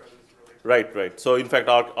Lifestar because it's really Right. So, in fact,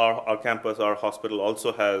 our campus, our hospital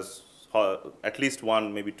also has at least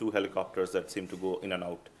one, maybe two helicopters that seem to go in and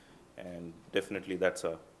out, and definitely that's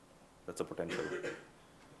a potential.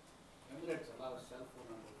 Emirates allows cell phone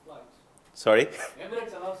on the flights. Sorry?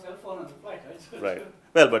 Emirates allows cell phone on the flight, right? Right.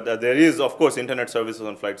 Well, but there is, of course, internet services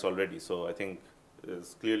on flights already, so I think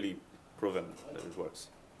it's clearly proven that it works.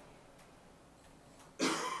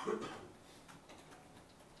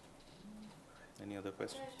 Any other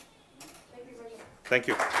questions? Thank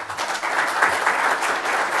you.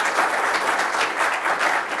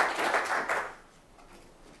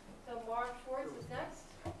 So Mark Schwartz is next.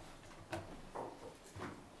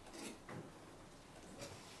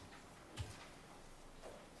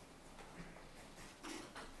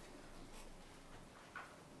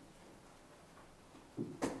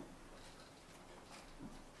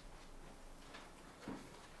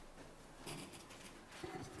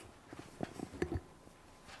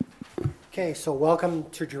 Okay, so welcome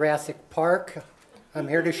to Jurassic Park. I'm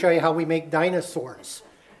here to show you how we make dinosaurs.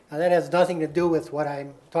 Now that has nothing to do with what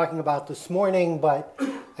I'm talking about this morning, but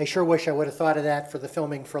I sure wish I would have thought of that for the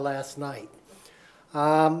filming for last night.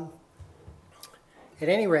 At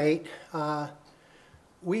any rate,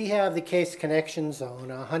 we have the Case Connection Zone,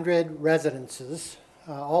 100 residences,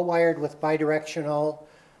 all wired with bidirectional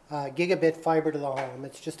Gigabit fiber to the home.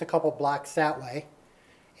 It's just a couple blocks that way.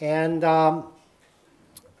 And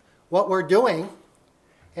what we're doing,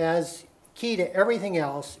 as key to everything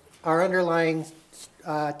else, our underlying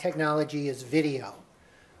technology is video.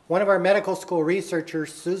 One of our medical school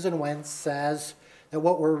researchers, Susan Wentz, says that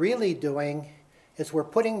what we're really doing is we're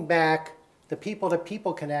putting back the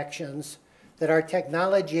people-to-people connections that our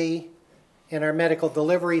technology and our medical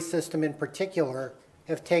delivery system in particular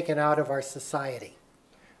have taken out of our society.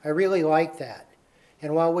 I really like that.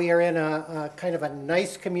 And while we are in a kind of a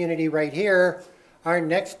nice community right here, our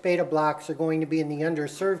next beta blocks are going to be in the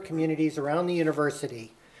underserved communities around the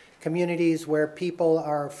university, communities where people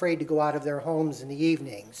are afraid to go out of their homes in the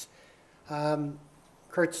evenings.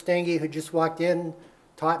 Kurt Stenge, who just walked in,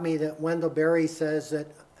 taught me that Wendell Berry says that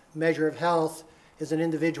measure of health is an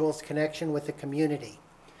individual's connection with the community.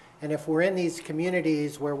 And if we're in these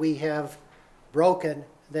communities where we have broken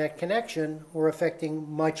that connection, we're affecting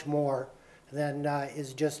much more than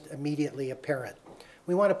is just immediately apparent.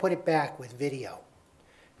 We want to put it back with video.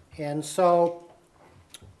 And so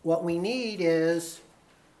what we need is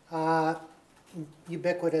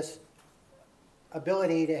ubiquitous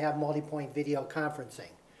ability to have multi-point video conferencing.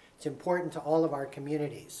 It's important to all of our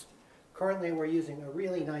communities. Currently, we're using a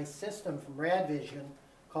really nice system from RadVision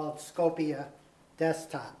called Scopia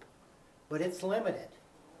Desktop, but it's limited.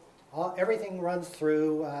 Everything runs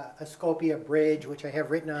through a Scopia bridge, which I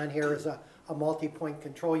have written on here as a multi-point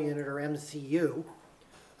control unit, or MCU.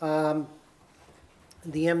 The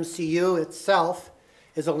MCU itself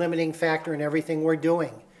is a limiting factor in everything we're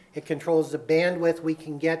doing. It controls the bandwidth we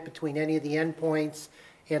can get between any of the endpoints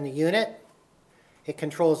and the unit. It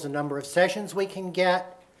controls the number of sessions we can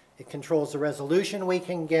get. It controls the resolution we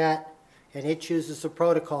can get. And it chooses the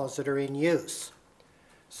protocols that are in use.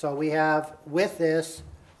 So we have, with this,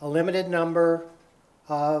 a limited number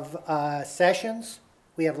of sessions.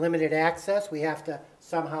 We have limited access. We have to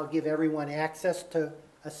somehow give everyone access to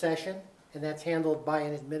a session, and that's handled by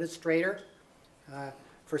an administrator.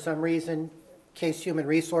 For some reason, Case Human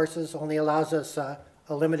Resources only allows us a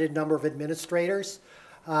limited number of administrators.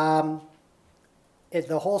 The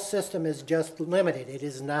whole system is just limited. It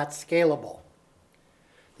is not scalable.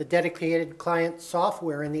 The dedicated client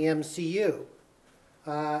software in the MCU,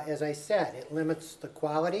 as I said, it limits the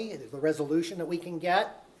quality, the resolution that we can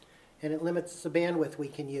get, and it limits the bandwidth we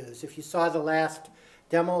can use. If you saw the last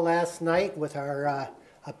demo last night with our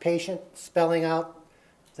a patient spelling out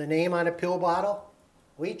the name on a pill bottle,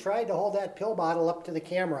 we tried to hold that pill bottle up to the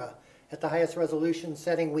camera at the highest resolution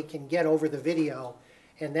setting we can get over the video,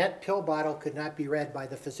 and that pill bottle could not be read by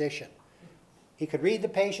the physician. He could read the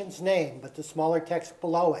patient's name, but the smaller text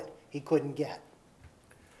below it, he couldn't get.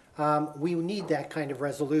 We need that kind of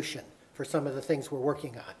resolution for some of the things we're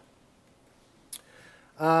working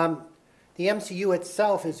on. The MCU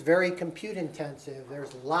itself is very compute intensive.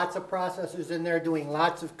 There's lots of processors in there doing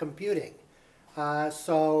lots of computing.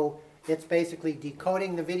 So it's basically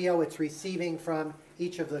decoding the video it's receiving from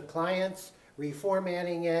each of the clients,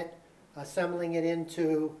 reformatting it, assembling it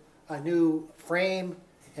into a new frame,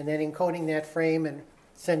 and then encoding that frame and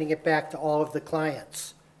sending it back to all of the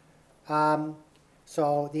clients.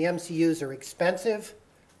 So the MCUs are expensive.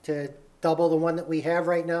 To double the one that we have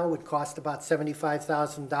right now would cost about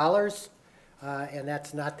 $75,000, and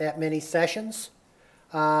that's not that many sessions.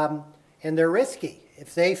 And they're risky.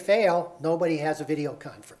 If they fail, nobody has a video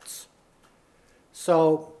conference.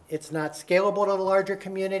 So it's not scalable to the larger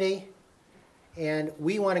community, and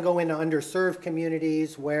we want to go into underserved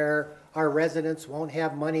communities where our residents won't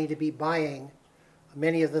have money to be buying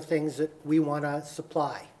many of the things that we want to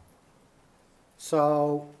supply.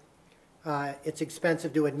 So it's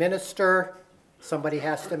expensive to administer. Somebody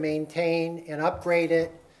has to maintain and upgrade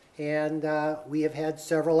it, and we have had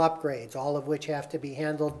several upgrades, all of which have to be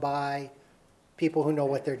handled by people who know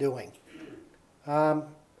what they're doing.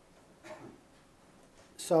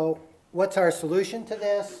 So what's our solution to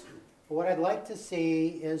this? What I'd like to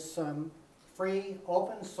see is some free,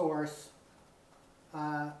 open source,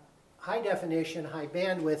 high definition, high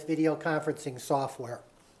bandwidth video conferencing software.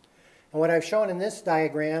 And what I've shown in this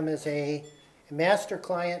diagram is a master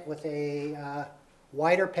client with a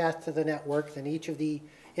wider path to the network than each of the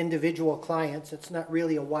individual clients. It's not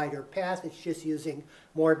really a wider path, it's just using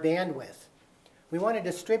more bandwidth. We want to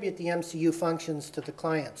distribute the MCU functions to the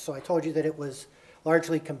clients. So I told you that it was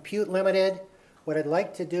largely compute limited. What I'd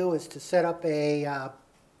like to do is to set up a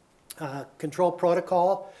control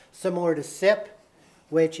protocol similar to SIP,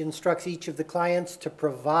 which instructs each of the clients to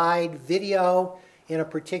provide video in a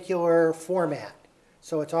particular format.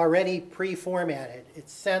 So it's already pre-formatted.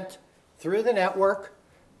 It's sent through the network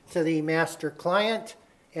to the master client,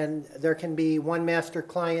 and there can be one master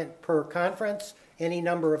client per conference, any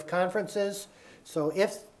number of conferences. So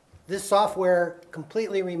if this software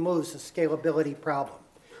completely removes the scalability problem,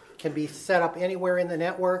 it can be set up anywhere in the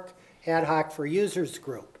network, ad hoc for users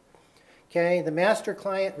group. Okay, the master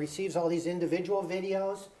client receives all these individual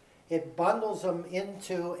videos. It bundles them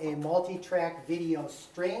into a multi-track video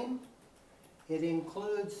stream. It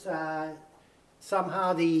includes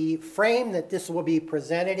somehow the frame that this will be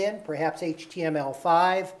presented in, perhaps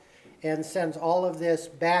HTML5, and sends all of this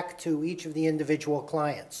back to each of the individual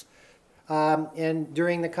clients. And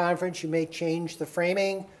during the conference, you may change the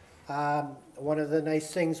framing. One of the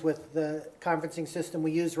nice things with the conferencing system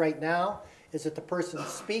we use right now is that the person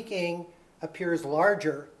speaking appears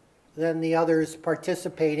larger than the others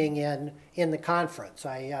participating in the conference.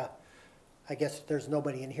 I guess there's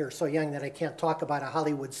nobody in here so young that I can't talk about a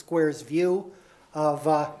Hollywood Squares view of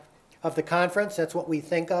the conference. That's what we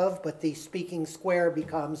think of, but the speaking square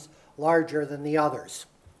becomes larger than the others.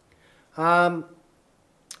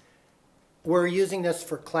 We're using this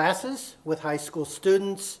for classes with high school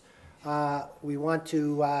students. We want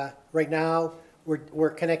to, right now, we're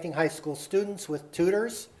connecting high school students with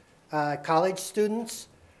tutors, college students.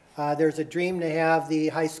 There's a dream to have the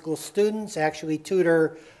high school students actually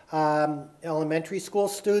tutor elementary school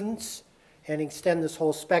students and extend this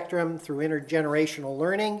whole spectrum through intergenerational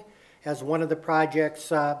learning as one of the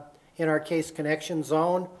projects in our case connection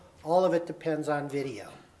zone. All of it depends on video,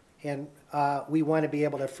 and we want to be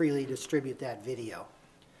able to freely distribute that video.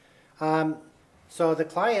 So the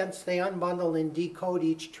clients, they unbundle and decode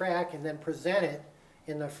each track and then present it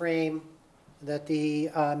in the frame that the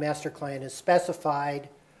master client has specified.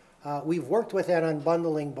 We've worked with that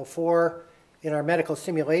unbundling before. In our medical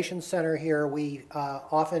simulation center here, we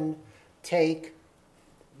often take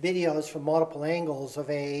videos from multiple angles of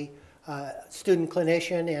a student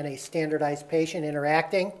clinician and a standardized patient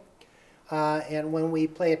interacting. And when we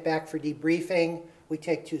play it back for debriefing, we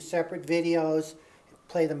take two separate videos,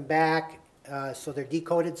 play them back, so they're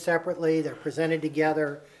decoded separately, they're presented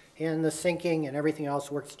together, and the syncing and everything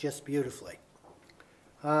else works just beautifully.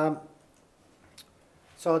 So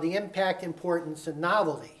the impact, importance, and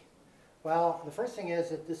novelty. Well, the first thing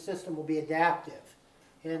is that this system will be adaptive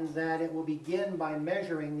in that it will begin by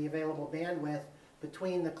measuring the available bandwidth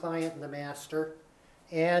between the client and the master,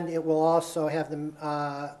 and it will also have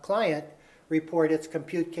the client report its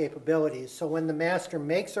compute capabilities. So when the master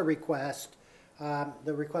makes a request,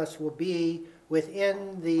 the request will be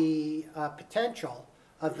within the potential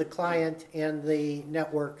of the client and the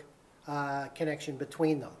network connection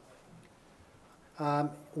between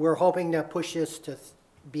them. We're hoping to push this to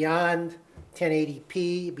beyond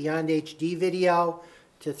 1080p, beyond HD video,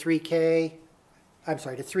 to 3K, I'm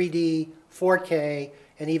sorry, to 3D, 4K,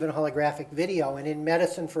 and even holographic video. And in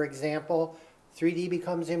medicine, for example, 3D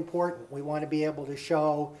becomes important. We want to be able to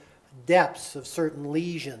show depths of certain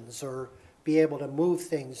lesions or be able to move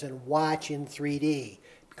things and watch in 3D. It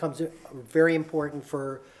becomes very important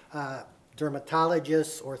for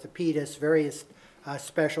dermatologists, orthopedists, various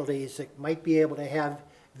specialties that might be able to have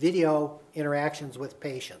video interactions with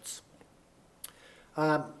patients.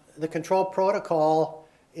 The control protocol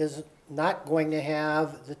is not going to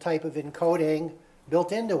have the type of encoding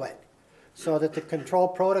built into it, so that the control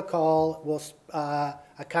protocol will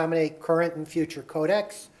accommodate current and future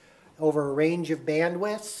codecs over a range of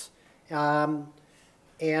bandwidths.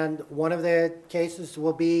 And one of the cases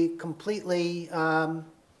will be completely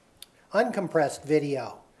uncompressed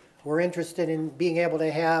video. We're interested in being able to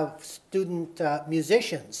have student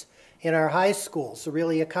musicians in our high schools, the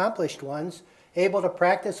really accomplished ones, able to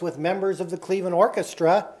practice with members of the Cleveland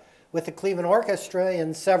Orchestra, with the Cleveland Orchestra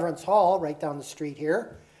in Severance Hall, right down the street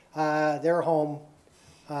here, their home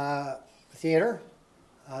theater,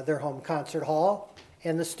 their home concert hall,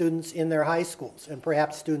 and the students in their high schools, and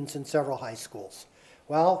perhaps students in several high schools.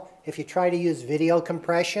 Well, if you try to use video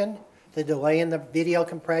compression, the delay in the video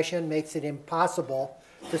compression makes it impossible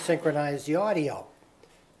to synchronize the audio.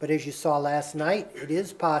 But as you saw last night, it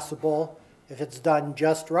is possible, if it's done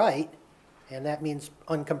just right, and that means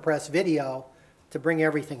uncompressed video, to bring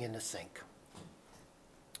everything into sync.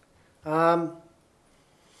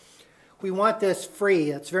 We want this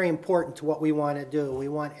free. It's very important to what we want to do. We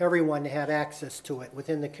want everyone to have access to it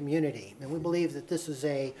within the community. And we believe that this is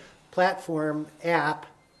a platform app,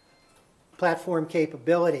 platform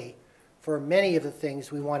capability for many of the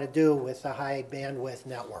things we want to do with a high bandwidth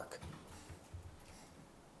network.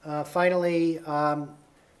 Finally,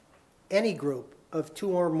 any group of 2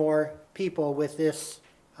 or more people with this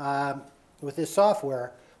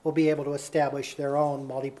software will be able to establish their own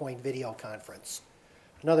multi-point video conference.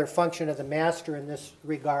 Another function of the master in this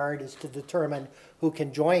regard is to determine who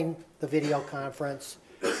can join the video conference,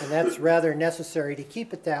 and that's rather necessary to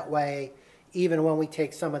keep it that way even when we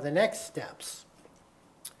take some of the next steps,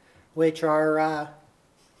 which are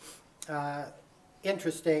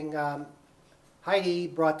interesting. Heidi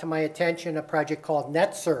brought to my attention a project called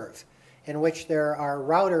NetServe, in which there are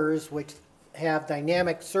routers which have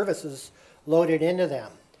dynamic services loaded into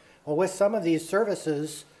them. Well, with some of these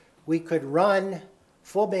services, we could run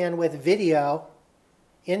full bandwidth video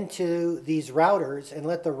into these routers and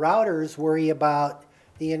let the routers worry about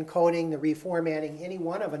the encoding, the reformatting, any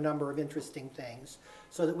one of a number of interesting things,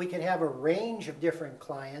 so that we could have a range of different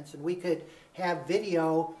clients and we could have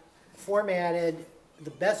video formatted the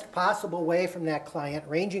best possible way from that client,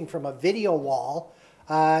 ranging from a video wall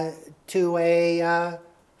to an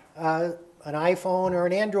iPhone or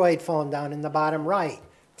an Android phone down in the bottom right,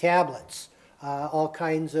 tablets, all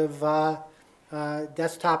kinds of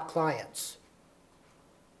desktop clients.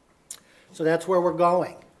 So that's where we're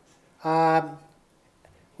going.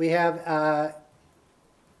 We have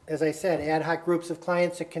as I said, ad hoc groups of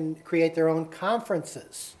clients that can create their own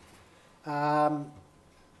conferences.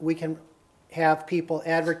 We can have people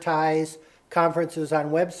advertise conferences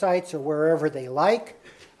on websites or wherever they like.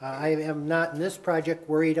 I am not in this project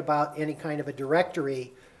worried about any kind of a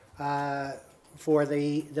directory for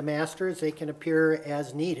the masters. They can appear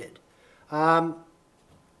as needed. We're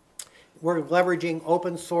leveraging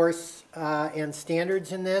open source and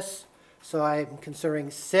standards in this. So I'm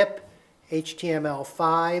considering SIP,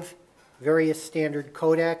 HTML5, various standard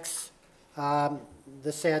codecs.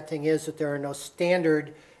 The sad thing is that there are no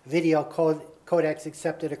standard video codecs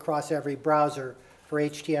accepted across every browser for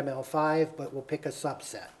HTML5, but we'll pick a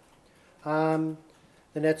subset. The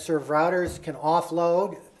NetServe routers can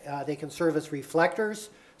offload. They can serve as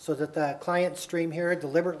reflectors so that the client stream here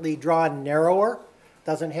deliberately drawn narrower,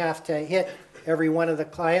 doesn't have to hit every one of the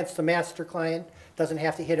clients. The master client doesn't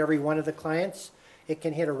have to hit every one of the clients. It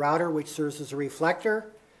can hit a router which serves as a reflector.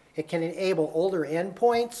 It can enable older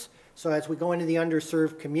endpoints. So as we go into the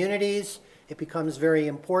underserved communities, it becomes very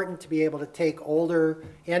important to be able to take older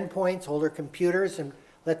endpoints, older computers, and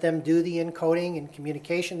let them do the encoding and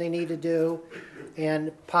communication they need to do.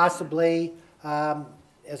 And possibly,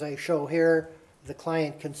 as I show here, the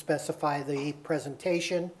client can specify the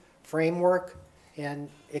presentation framework, and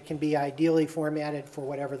it can be ideally formatted for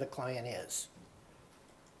whatever the client is.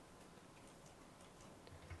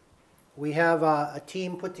 We have a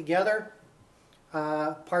team put together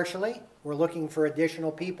partially. We're looking for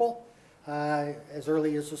additional people. As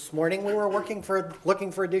early as this morning, we were looking for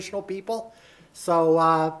additional people.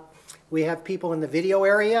 So we have people in the video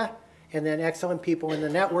area, and then excellent people in the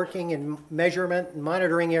networking and measurement and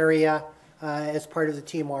monitoring area as part of the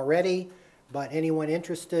team already. But anyone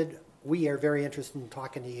interested, we are very interested in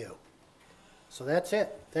talking to you. So that's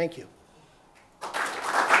it. Thank you. Any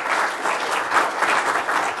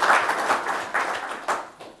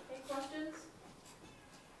questions?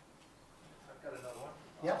 I've got another one.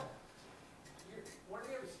 Yep. One of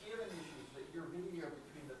the other scaling issues that your video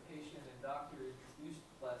between the patient and doctor introduced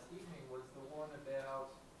last evening was the one about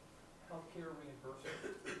healthcare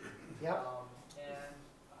reimbursement. Yep. And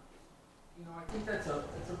you know, I think it's an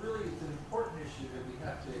important issue that we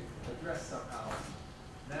have to address somehow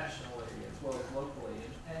nationally as well as locally.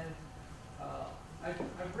 And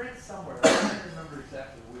I've read somewhere, I can't remember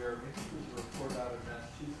exactly where, maybe it was a report out of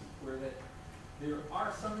Massachusetts, where that there are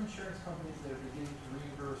some insurance companies that are beginning to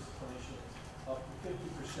reimburse clinicians up to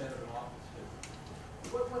 50% of an office visit.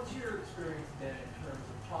 What's your experience then in terms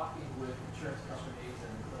of talking with insurance companies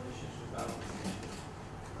and clinicians about this issue?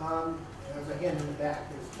 There's a hand in the back.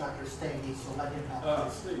 There's Dr. Stange, so let him help.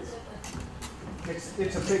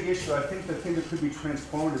 It's a big issue. I think the thing that could be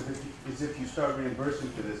transformative is if you start reimbursing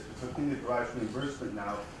for this. But the thing that drives reimbursement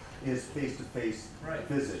now is face-to-face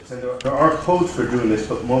visits. And there are codes for doing this,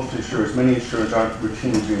 but most insurers, many insurers aren't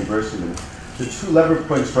routinely reimbursing them. The two lever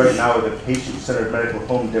points right now are the patient-centered medical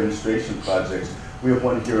home demonstration projects. We have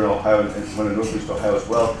one here in Ohio and one in Northeast Ohio as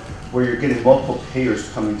well, where you're getting multiple payers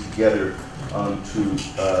coming together to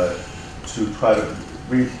try to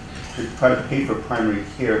pay for primary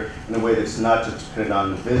care in a way that's not just dependent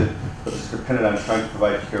on the visit, but it's dependent on trying to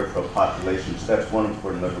provide care for a population. So that's one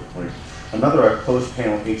important lever point. Another are closed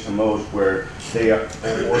panel HMOs, where they are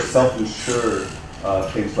more self-insure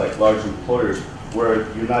things like large employers, where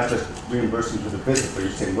you're not just reimbursing for the visit, but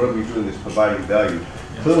you're saying, what are we doing that's providing value?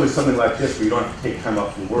 Clearly something like this, where you don't have to take time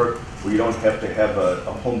off from work, where you don't have to have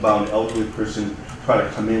a homebound elderly person try to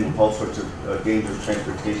come in with all sorts of gains of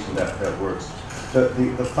transportation, that works.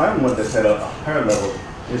 The final one that's at a higher level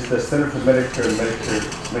is the Center for Medicare and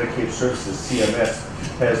Medicaid Services, CMS,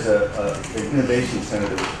 has an innovation center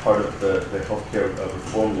that was part of the healthcare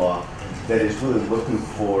reform law that is really looking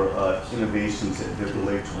for innovations that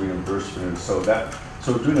relate to reimbursement. And so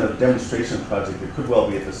doing a demonstration project that could well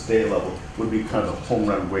be at the state level would be kind of a home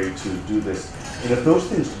run way to do this. And if those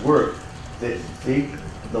things work, the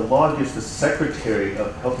law gives the Secretary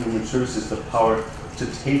of Health and Human Services the power to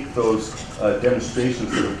take those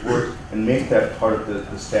demonstrations that have worked and make that part of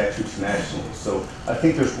the statutes nationally. So I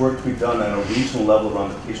think there's work to be done on a regional level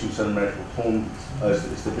around the patient-centered medical home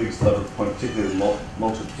is the biggest lever point, particularly the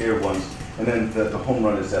multi-care ones. And then the home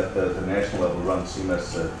run is at the national level around the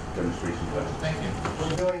CMS demonstration budget. Thank you.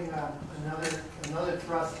 We're doing another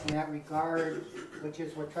thrust in that regard, which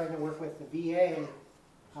is we're trying to work with the VA,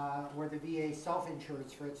 where the VA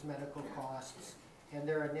self-insures for its medical costs. And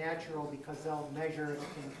they're a natural because they'll measure and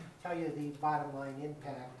can tell you the bottom line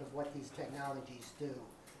impact of what these technologies do.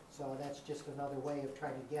 So that's just another way of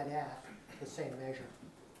trying to get at the same measure.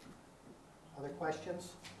 Other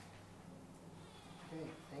questions? Okay,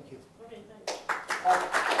 thank you. Okay, thanks.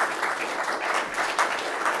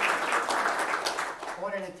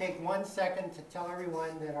 take 1 second to tell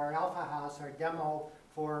everyone that our Alpha House, our demo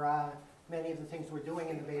for many of the things we're doing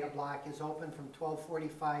in the beta block, is open from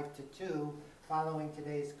 12:45 to 2 following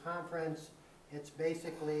today's conference. It's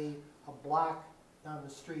basically a block down the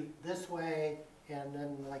street this way, and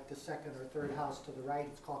then like the second or third house to the right.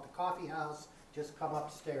 It's called the Coffee House. Just come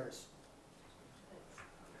upstairs.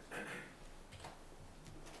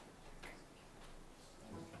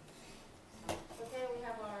 Okay, we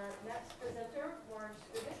have our next presenter, Warren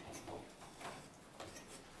Gigabit.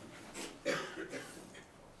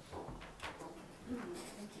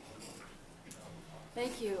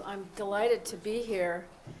 Thank you. I'm delighted to be here.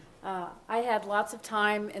 I had lots of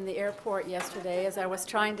time in the airport yesterday as I was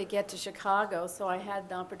trying to get to Chicago, so I had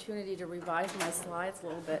the opportunity to revise my slides a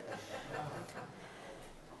little bit.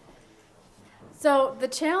 So the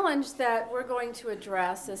challenge that we're going to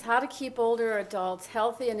address is how to keep older adults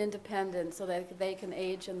healthy and independent so that they can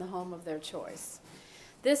age in the home of their choice.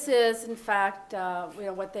 This is, in fact,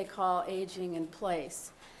 what they call aging in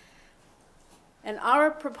place. And our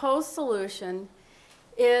proposed solution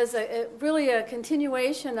is really a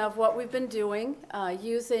continuation of what we've been doing,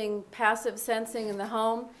 using passive sensing in the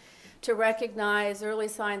home to recognize early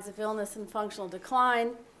signs of illness and functional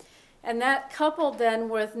decline. And that coupled then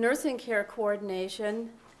with nursing care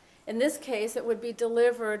coordination, in this case it would be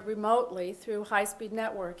delivered remotely through high-speed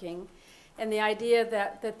networking. And the idea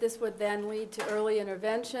that this would then lead to early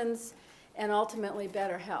interventions and ultimately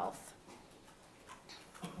better health.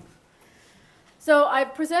 So I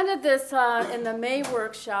presented this in the May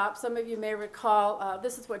workshop. Some of you may recall,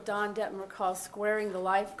 this is what Don Detmer calls squaring the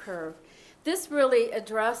life curve. This really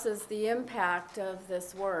addresses the impact of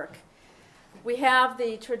this work. We have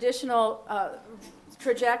the traditional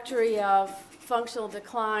trajectory of functional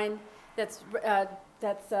decline that's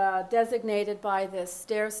designated by this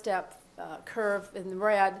stair-step curve in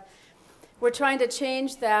red. We're trying to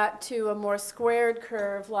change that to a more squared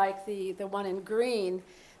curve like the one in green.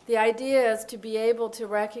 The idea is to be able to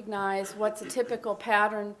recognize what's a typical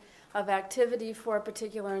pattern of activity for a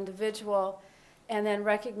particular individual and then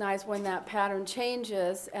recognize when that pattern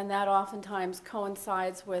changes, and that oftentimes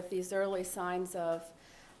coincides with these early signs of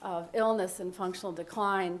illness and functional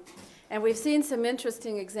decline. And we've seen some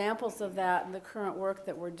interesting examples of that in the current work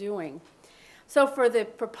that we're doing. So for the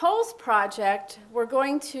proposed project, we're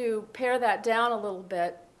going to pare that down a little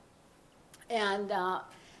bit and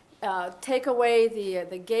take away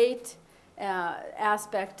the gait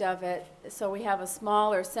aspect of it, so we have a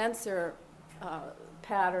smaller sensor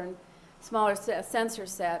pattern, smaller sensor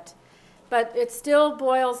set. But it still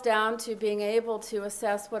boils down to being able to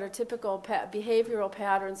assess what are typical behavioral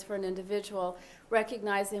patterns for an individual,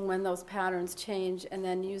 recognizing when those patterns change, and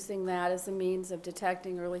then using that as a means of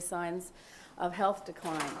detecting early signs of health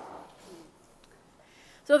decline.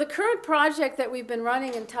 So the current project that we've been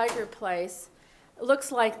running in Tiger Place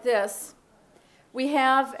looks like this. We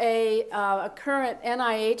have a current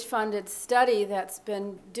NIH-funded study that's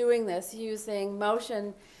been doing this using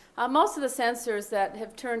motion. Most of the sensors that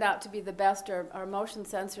have turned out to be the best are motion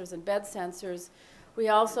sensors and bed sensors. We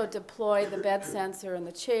also deploy the bed sensor in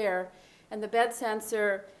the chair, and the bed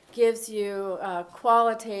sensor gives you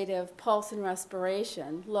qualitative pulse and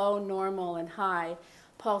respiration, low, normal, and high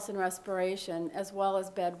pulse and respiration, as well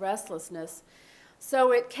as bed restlessness.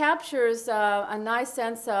 So it captures a nice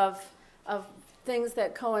sense of things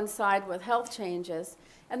that coincide with health changes.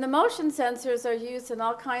 And the motion sensors are used in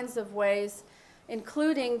all kinds of ways,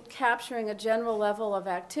 including capturing a general level of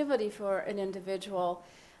activity for an individual,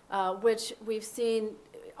 which we've seen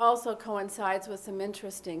also coincides with some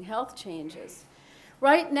interesting health changes.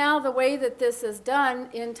 Right now, the way that this is done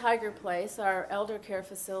in Tiger Place, our elder care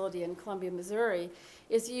facility in Columbia, Missouri,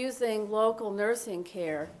 is using local nursing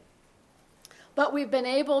care. But we've been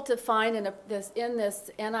able to find in this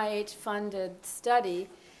NIH-funded study,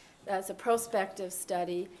 as a prospective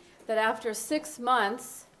study, that after 6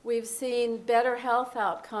 months, we've seen better health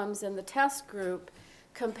outcomes in the test group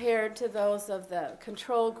compared to those of the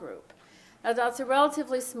control group. Now, that's a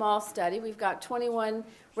relatively small study. We've got 21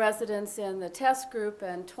 residents in the test group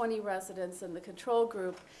and 20 residents in the control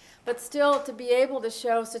group. But still, to be able to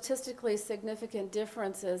show statistically significant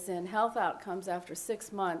differences in health outcomes after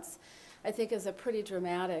 6 months, I think is a pretty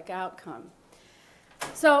dramatic outcome.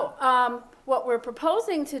 So what we're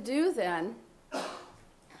proposing to do then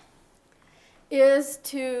is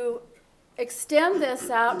to extend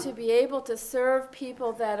this out to be able to serve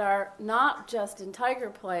people that are not just in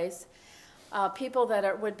Tiger Place, people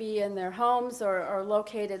that would be in their homes or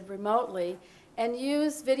located remotely, and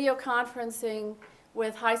use video conferencing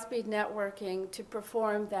with high-speed networking to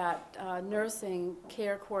perform that nursing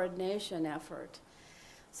care coordination effort.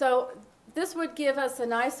 So this would give us a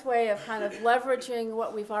nice way of kind of leveraging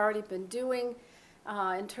what we've already been doing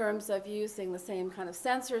in terms of using the same kind of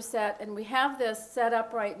sensor set. And we have this set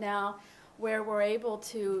up right now where we're able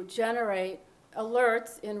to generate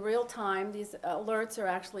alerts in real time. These alerts are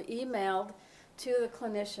actually emailed to the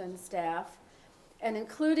clinician staff. And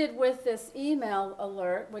included with this email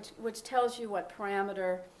alert, which tells you what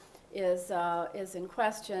parameter is in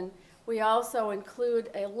question, we also include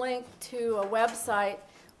a link to a website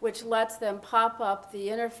which lets them pop up the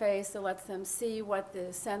interface. It lets them see what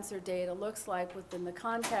the sensor data looks like within the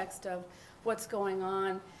context of what's going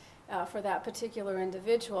on for that particular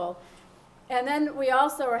individual. And then we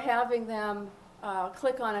also are having them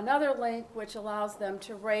click on another link which allows them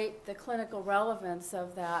to rate the clinical relevance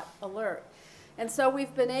of that alert. And so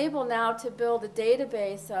we've been able now to build a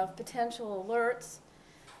database of potential alerts,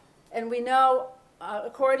 and we know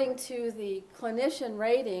according to the clinician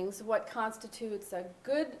ratings what constitutes a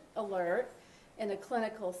good alert in a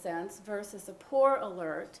clinical sense versus a poor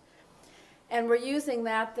alert. And we're using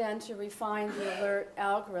that then to refine the alert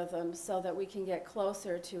algorithms so that we can get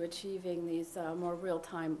closer to achieving these more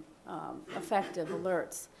real-time effective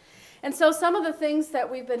alerts. And so some of the things that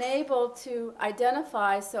we've been able to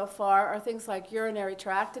identify so far are things like urinary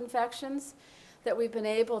tract infections that we've been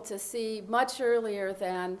able to see much earlier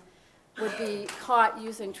than would be caught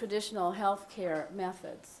using traditional healthcare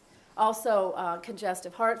methods. Also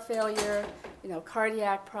congestive heart failure,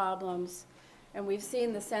 cardiac problems, and we've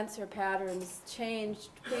seen the sensor patterns change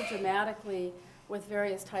pretty dramatically with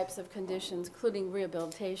various types of conditions, including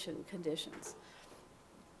rehabilitation conditions.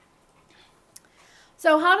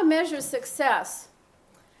 So how to measure success?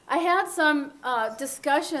 I had some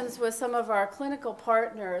discussions with some of our clinical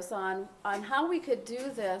partners on how we could do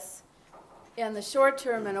this in the short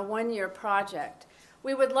term in a one-year project.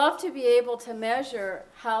 We would love to be able to measure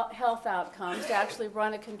health outcomes, to actually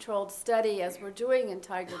run a controlled study as we're doing in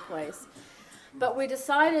Tiger Place. But we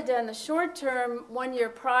decided in the short-term one-year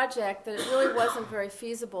project that it really wasn't very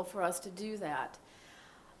feasible for us to do that.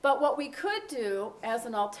 But what we could do as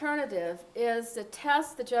an alternative is to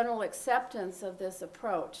test the general acceptance of this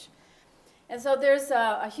approach. And so there's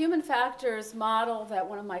a human factors model that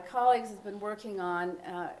one of my colleagues has been working on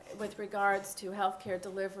with regards to healthcare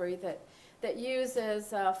delivery that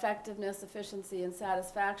uses effectiveness, efficiency, and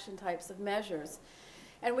satisfaction types of measures.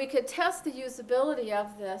 And we could test the usability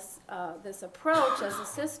of this approach as a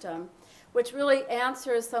system, which really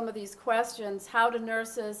answers some of these questions: how do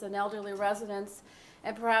nurses and elderly residents,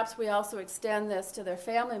 and perhaps we also extend this to their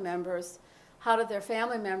family members, how do their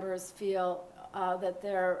family members feel that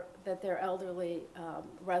their elderly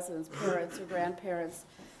residents, parents or grandparents,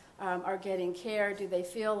 are getting care? Do they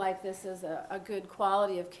feel like this is a good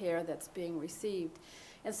quality of care that's being received?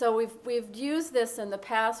 And so we've used this in the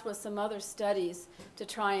past with some other studies to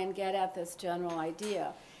try and get at this general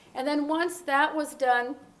idea. And then once that was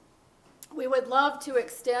done, we would love to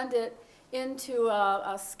extend it into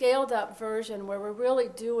a scaled-up version where we're really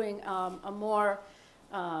doing a more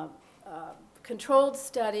controlled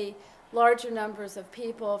study, larger numbers of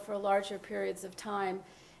people for larger periods of time.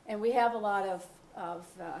 And we have a lot of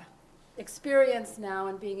experience now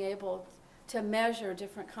in being able to measure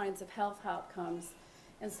different kinds of health outcomes.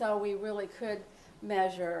 And so we really could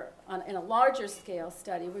measure, in a larger scale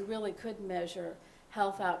study, we really could measure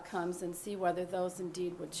health outcomes and see whether those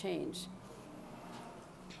indeed would change.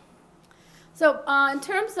 So in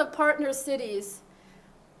terms of partner cities,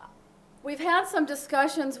 we've had some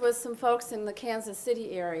discussions with some folks in the Kansas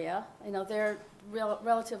City area. They're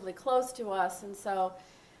relatively close to us, and so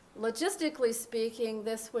logistically speaking,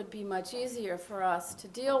 this would be much easier for us to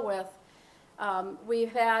deal with.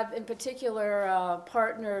 We've had, in particular,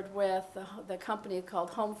 partnered with the company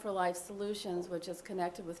called Home for Life Solutions, which is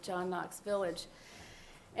connected with John Knox Village.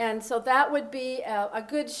 And so that would be a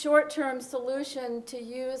good short-term solution to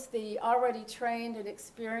use the already trained and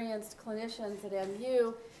experienced clinicians at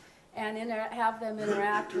MU and have them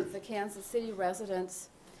interact with the Kansas City residents.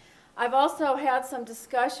 I've also had some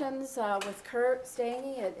discussions with Kurt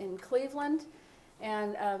Stange in Cleveland,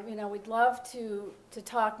 and we'd love to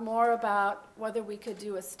talk more about whether we could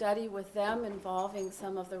do a study with them involving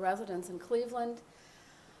some of the residents in Cleveland.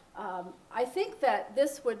 I think that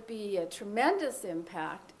this would be a tremendous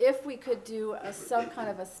impact if we could do some kind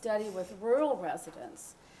of a study with rural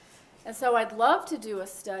residents. And so I'd love to do a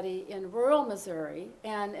study in rural Missouri,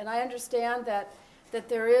 and I understand that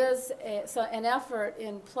there is an effort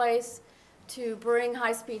in place to bring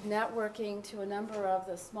high-speed networking to a number of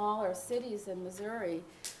the smaller cities in Missouri.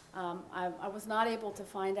 I was not able to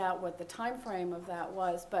find out what the time frame of that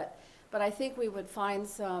was, but I think we would find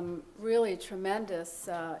some really tremendous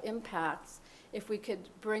impacts if we could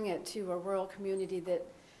bring it to a rural community that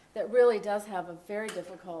really does have a very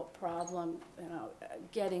difficult problem,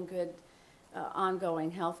 getting good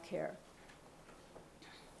ongoing health care.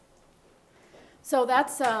 So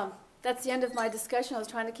that's the end of my discussion. I was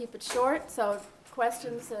trying to keep it short, so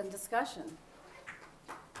questions and discussion.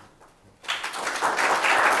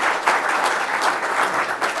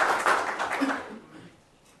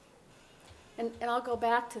 And I'll go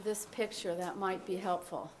back to this picture. That might be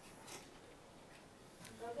helpful.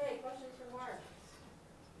 Okay, questions for Mark?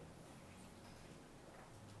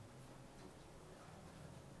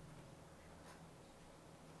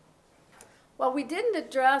 Well, we didn't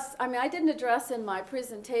address, I didn't address in my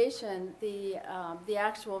presentation the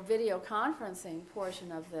actual video conferencing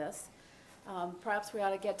portion of this. Perhaps we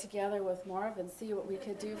ought to get together with Marv and see what we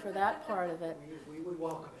could do for that part of it. We would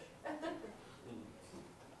welcome it.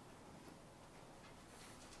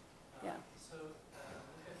 Yeah. So, look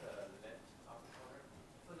at the net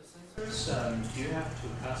for the sensors, do you have to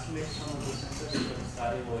customate some of the sensors for the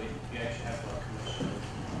study, or do you actually have a commission?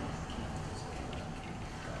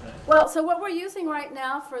 Well, so what we're using right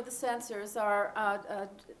now for the sensors are a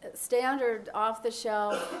standard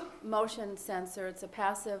off-the-shelf motion sensor. It's a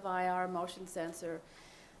passive IR motion sensor.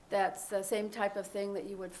 That's the same type of thing that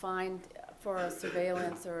you would find for a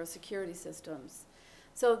surveillance or security systems.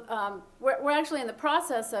 So we're actually in the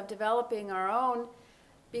process of developing our own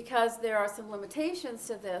because there are some limitations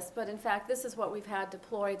to this, but in fact this is what we've had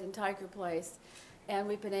deployed in Tiger Place, and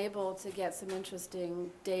we've been able to get some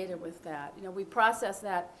interesting data with that. We process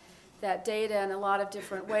that data in a lot of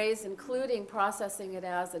different ways, including processing it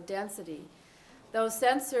as a density. Those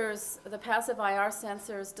sensors, the passive IR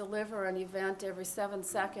sensors, deliver an event every 7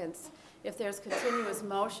 seconds if there's continuous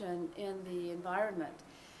motion in the environment.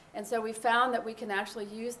 And so we found that we can actually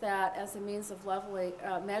use that as a means of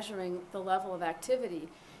measuring the level of activity.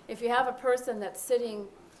 If you have a person that's sitting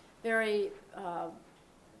very,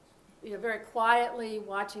 very quietly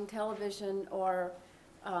watching television or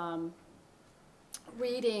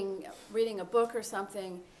reading a book or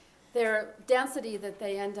something, their density that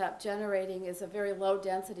they end up generating is a very low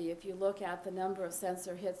density if you look at the number of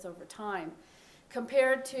sensor hits over time.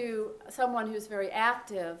 Compared to someone who's very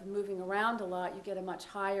active, moving around a lot, you get a much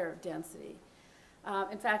higher density.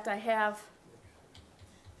 In fact, I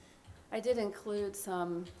did include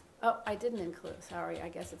some, I didn't include, sorry, I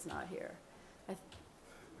guess it's not here.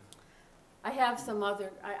 I have some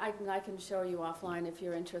other, I can show you offline if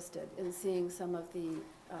you're interested in seeing some of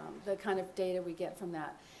the kind of data we get from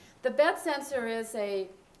that. The bed sensor is a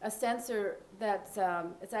sensor that's,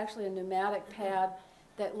 it's actually a pneumatic pad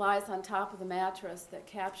that lies on top of the mattress that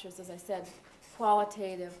captures, as I said,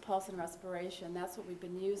 qualitative pulse and respiration. That's what we've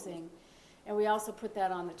been using. And we also put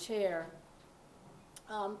that on the chair.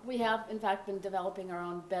 We have, in fact, been developing our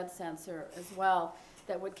own bed sensor as well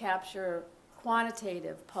that would capture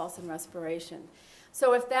quantitative pulse and respiration.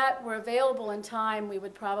 So if that were available in time, we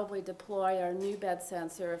would probably deploy our new bed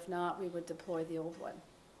sensor. If not, we would deploy the old one.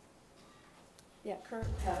 Yeah, Kurt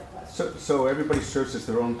had a question. So everybody serves as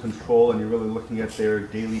their own control, and you're really looking at their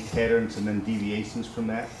daily patterns and then deviations from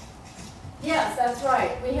that? Yes, that's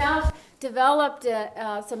right. We have developed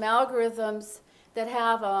some algorithms that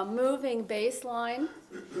have a moving baseline,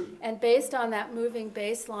 and based on that moving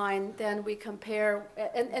baseline, then we compare,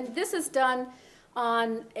 and this is done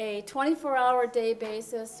on a 24-hour day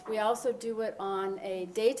basis. We also do it on a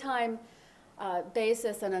daytime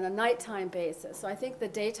basis and on a nighttime basis. So I think the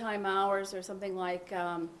daytime hours are something like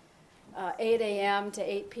 8 a.m. to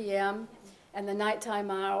 8 p.m., and the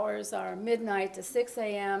nighttime hours are midnight to 6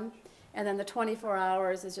 a.m., and then the 24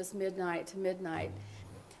 hours is just midnight to midnight.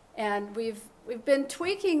 And we've been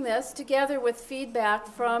tweaking this together with feedback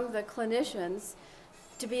from the clinicians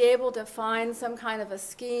to be able to find some kind of a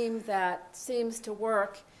scheme that seems to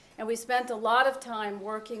work. And we spent a lot of time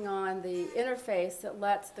working on the interface that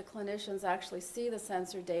lets the clinicians actually see the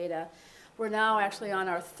sensor data. We're now actually on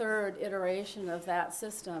our 3rd iteration of that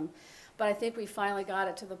system. But I think we finally got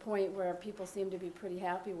it to the point where people seem to be pretty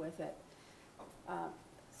happy with it.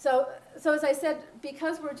 So as I said,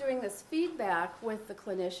 because we're doing this feedback with the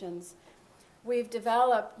clinicians, we've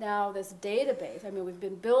developed now this database. I mean, we've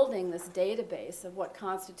been building this database of what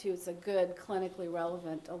constitutes a good clinically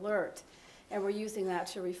relevant alert. And we're using that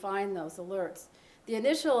to refine those alerts. The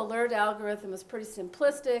initial alert algorithm is pretty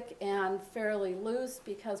simplistic and fairly loose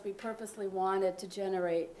because we purposely wanted to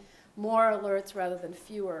generate more alerts rather than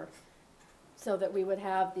fewer so that we would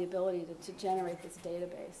have the ability to generate this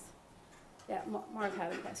database. Yeah, Mark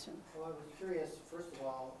had a question. Well, I was curious, first of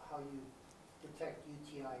all, how you detect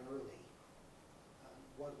UTI early.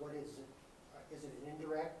 What is it? Is it an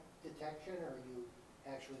indirect detection, or are you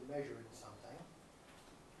actually measuring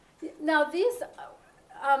something. Now these,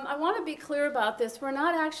 I want to be clear about this. We're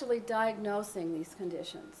not actually diagnosing these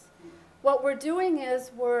conditions. What we're doing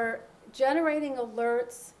is we're generating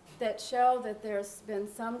alerts that show that there's been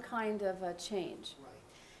some kind of a change. Right.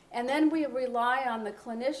 And then we rely on the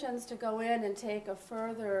clinicians to go in and take a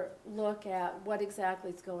further look at what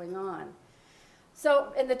exactly is going on.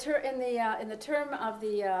 So in the case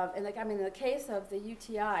of the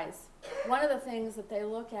UTIs, one of the things that they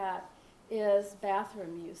look at is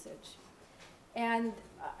bathroom usage, and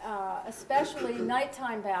especially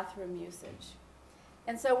nighttime bathroom usage.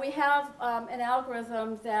 And so we have an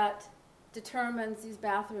algorithm that determines these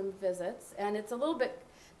bathroom visits, and it's a little bit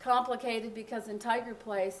complicated because in Tiger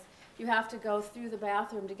Place you have to go through the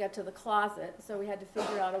bathroom to get to the closet, so we had to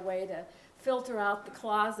figure out a way to filter out the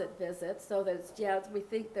closet visits so that it's, yeah, we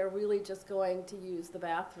think they're really just going to use the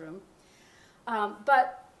bathroom.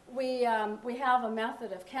 But we have a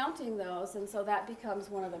method of counting those, and so that becomes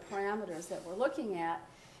one of the parameters that we're looking at.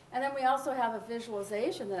 And then we also have a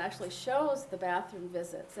visualization that actually shows the bathroom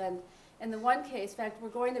visits. And in the one case, in fact, we're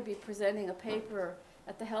going to be presenting a paper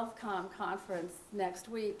at the HealthCom conference next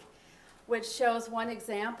week, which shows one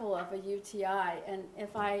example of a UTI. And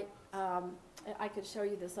if I could show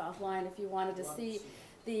you this offline if you wanted to see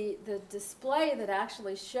the display that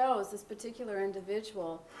actually shows this particular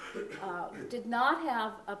individual did not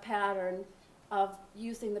have a pattern of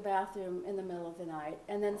using the bathroom in the middle of the night,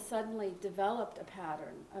 and then suddenly developed a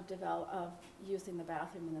pattern of using the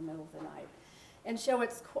bathroom in the middle of the night. And so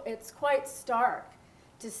it's quite stark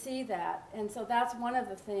to see that, and so that's one of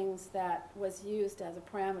the things that was used as a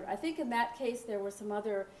parameter. I think in that case there were some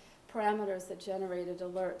other parameters that generated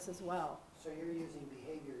alerts as well. So you're using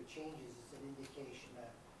behavior changes as an indication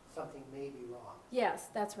that something may be wrong. Yes,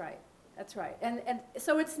 that's right. That's right. And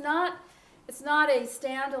so it's not a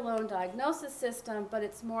standalone diagnosis system, but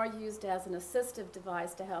it's more used as an assistive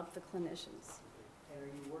device to help the clinicians. And are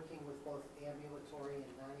you working with both ambulatory and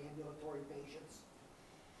non-ambulatory patients?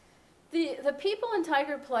 The people in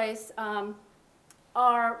Tiger Place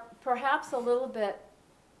are perhaps a little bit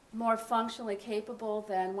more functionally capable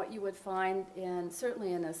than what you would find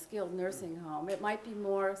certainly in a skilled nursing home. It might be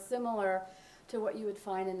more similar to what you would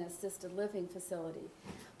find in an assisted living facility.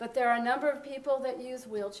 But there are a number of people that use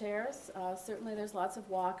wheelchairs. Certainly there's lots of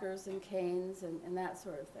walkers and canes and that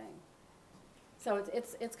sort of thing. So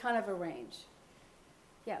it's kind of a range.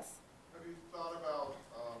 Yes? Have you thought about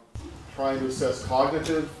trying to assess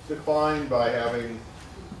cognitive decline by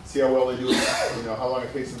see how well they do, how long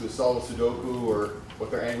it takes them to solve a Sudoku, or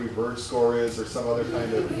what their Angry Bird score is, or some other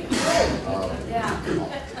kind of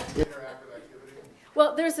interactive activity?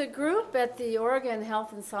 Well, there's a group at the Oregon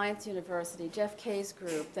Health and Science University, Jeff Kay's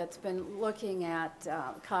group, that's been looking at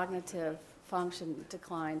cognitive function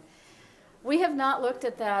decline. We have not looked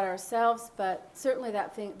at that ourselves, but certainly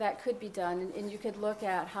that could be done, and you could look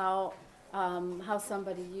at how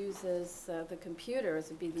somebody uses the computers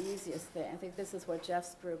would be the easiest thing. I think this is what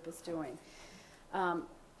Jeff's group is doing.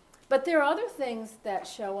 But there are other things that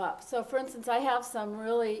show up. So for instance, I have some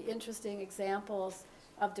really interesting examples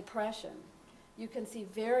of depression. You can see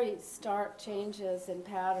very stark changes in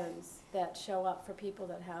patterns that show up for people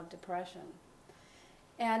that have depression.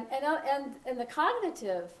 And the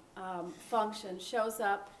cognitive function shows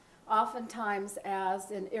up oftentimes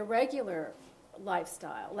as an irregular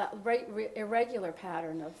lifestyle, irregular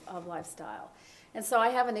pattern of lifestyle. And so I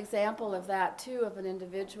have an example of that too, of an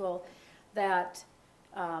individual that,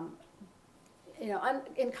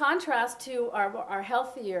 in contrast to our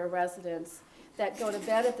healthier residents that go to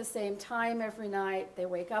bed at the same time every night, they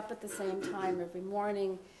wake up at the same time every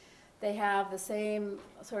morning, they have the same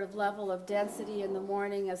sort of level of density in the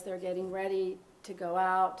morning as they're getting ready to go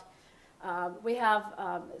out. We have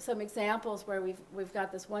some examples where we've got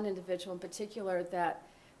this one individual in particular that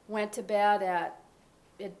went to bed at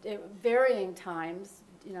varying times,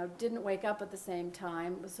 didn't wake up at the same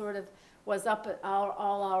time, was up at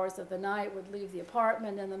all hours of the night, would leave the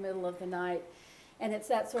apartment in the middle of the night. And it's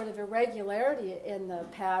that sort of irregularity in the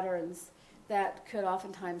patterns that could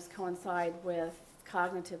oftentimes coincide with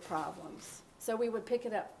cognitive problems. So we would pick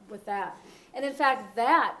it up with that. And in fact,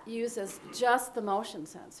 that uses just the motion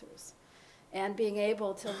sensors and being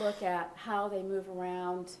able to look at how they move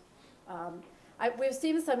around. We've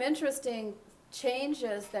seen some interesting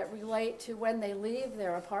changes that relate to when they leave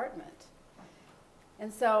their apartment.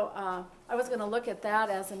 And so I was going to look at that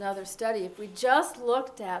as another study. If we just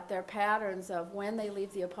looked at their patterns of when they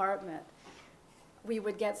leave the apartment, we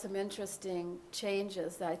would get some interesting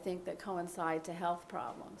changes that I think that coincide to health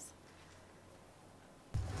problems.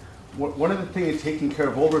 one of the things in taking care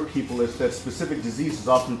of older people is that specific diseases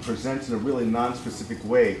often present in a really non-specific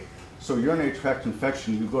way. So urinary tract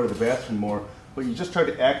infection, you go to the bathroom more, but you just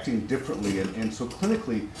start acting differently. And so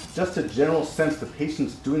clinically, just a general sense the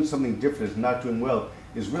patient's doing something different, is not doing well,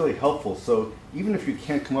 is really helpful. So even if you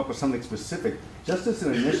can't come up with something specific, just as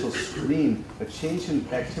an initial screen, a change in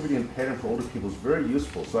activity and pattern for older people is very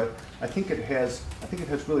useful. So I think it has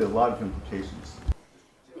really a lot of implications.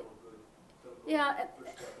 Yeah,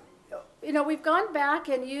 you know, we've gone back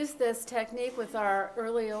and used this technique with our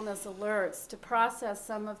early illness alerts to process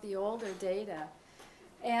some of the older data.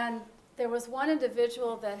 And there was one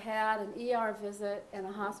individual that had an ER visit and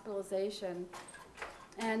a hospitalization.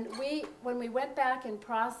 And when we went back and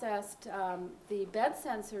processed the bed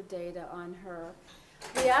sensor data on her,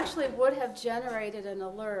 we actually would have generated an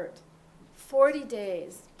alert 40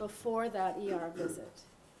 days before that ER visit.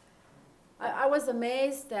 I was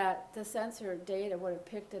amazed that the sensor data would have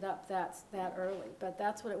picked it up that early, but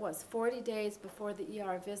that's what it was. 40 days before the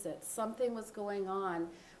ER visit, something was going on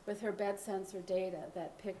with her bed sensor data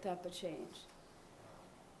that picked up a change.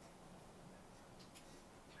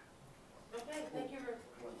 Okay, thank you.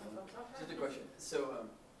 Just a question. So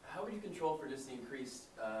how would you control for just the increased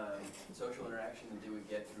social interaction that they would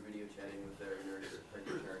get through video chatting with their nurse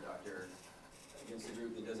practitioner or doctor against a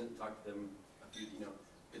group that doesn't talk to them,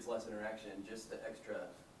 it's less interaction, just the extra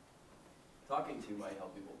talking to might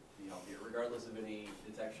help people be healthier, regardless of any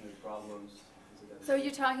detection of problems. So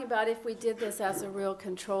you're talking about if we did this as a real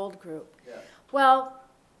controlled group? Yeah. Well,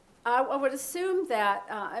 I would assume that,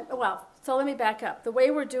 so let me back up. The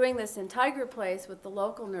way we're doing this in Tiger Place with the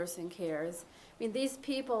local nursing care is, I mean, these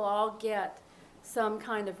people all get some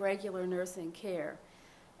kind of regular nursing care.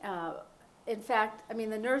 In fact, I mean,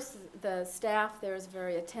 the staff there is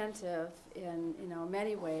very attentive in,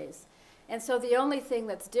 many ways. And so the only thing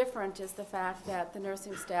that's different is the fact that the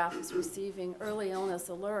nursing staff is receiving early illness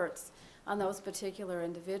alerts on those particular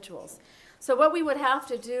individuals. So what we would have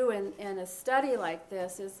to do in a study like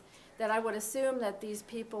this is that I would assume that these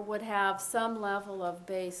people would have some level of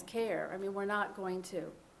base care. I mean, we're not going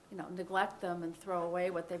to, neglect them and throw away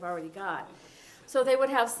what they've already got. So they would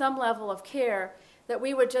have some level of care that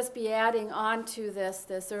we would just be adding on to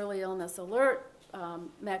this early illness alert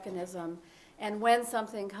mechanism. And when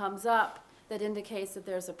something comes up that indicates that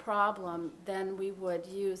there's a problem, then we would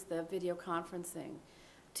use the video conferencing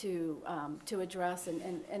to address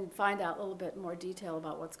and find out a little bit more detail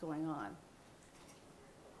about what's going on.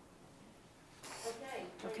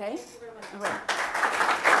 Okay? Thank you very much. All right.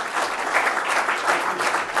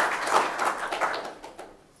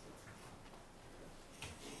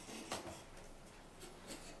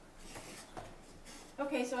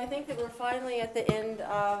 Okay, so I think that we're finally at the end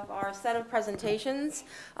of our set of presentations.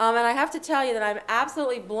 And I have to tell you that I'm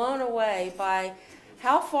absolutely blown away by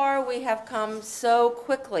how far we have come so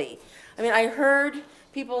quickly. I mean, I heard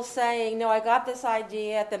people saying, no, I got this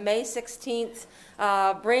idea at the May 16th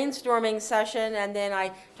brainstorming session, and then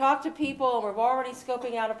I talked to people, and we're already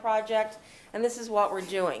scoping out a project, and this is what we're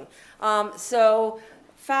doing. So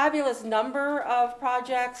fabulous number of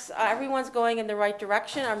projects. Everyone's going in the right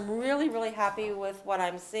direction. I'm really, really happy with what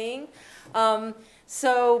I'm seeing.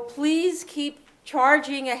 So please keep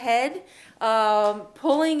charging ahead,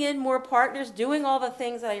 pulling in more partners, doing all the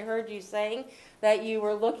things that I heard you saying, that you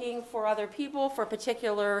were looking for other people for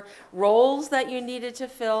particular roles that you needed to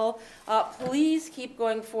fill. Please keep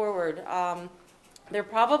going forward. There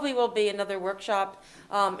probably will be another workshop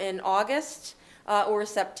in August or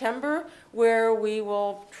September where we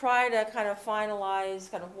will try to kind of finalize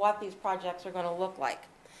kind of what these projects are going to look like.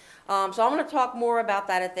 So I'm going to talk more about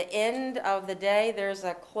that at the end of the day. There's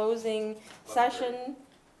a closing session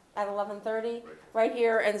at 11:30 right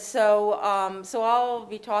here, and so so I'll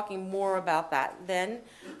be talking more about that then.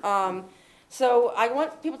 So I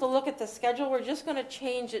want people to look at the schedule. We're just going to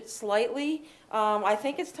change it slightly. I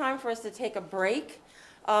think it's time for us to take a break,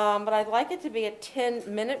 but I'd like it to be a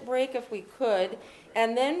 10-minute break if we could,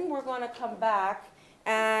 and then we're going to come back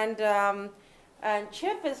and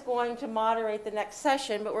Chip is going to moderate the next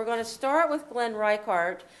session, but we're going to start with Glenn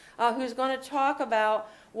Reichart, who's going to talk about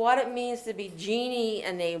what it means to be Genie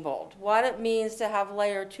enabled, what it means to have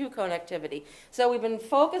layer 2 connectivity. So we've been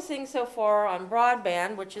focusing so far on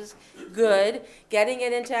broadband, which is good, getting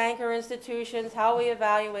it into anchor institutions, how we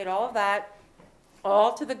evaluate all of that,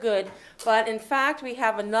 all to the good. But in fact, we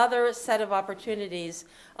have another set of opportunities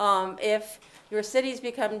if your cities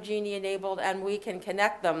become Genie enabled and we can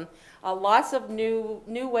connect them. Lots of new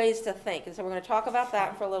ways to think. And so we're going to talk about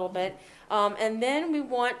that for a little bit. And then we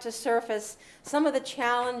want to surface some of the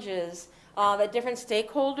challenges that different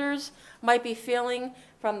stakeholders might be feeling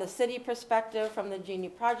from the city perspective, from the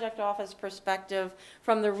GigU project office perspective,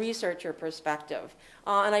 from the researcher perspective.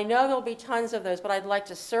 And I know there'll be tons of those, but I'd like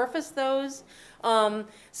to surface those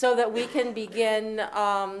so that we can begin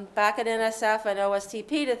back at NSF and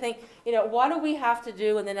OSTP to think, you know, what do we have to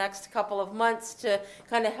do in the next couple of months to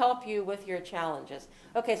kind of help you with your challenges.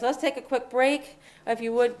 Okay, so let's take a quick break. If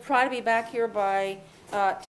you would, try to be back here by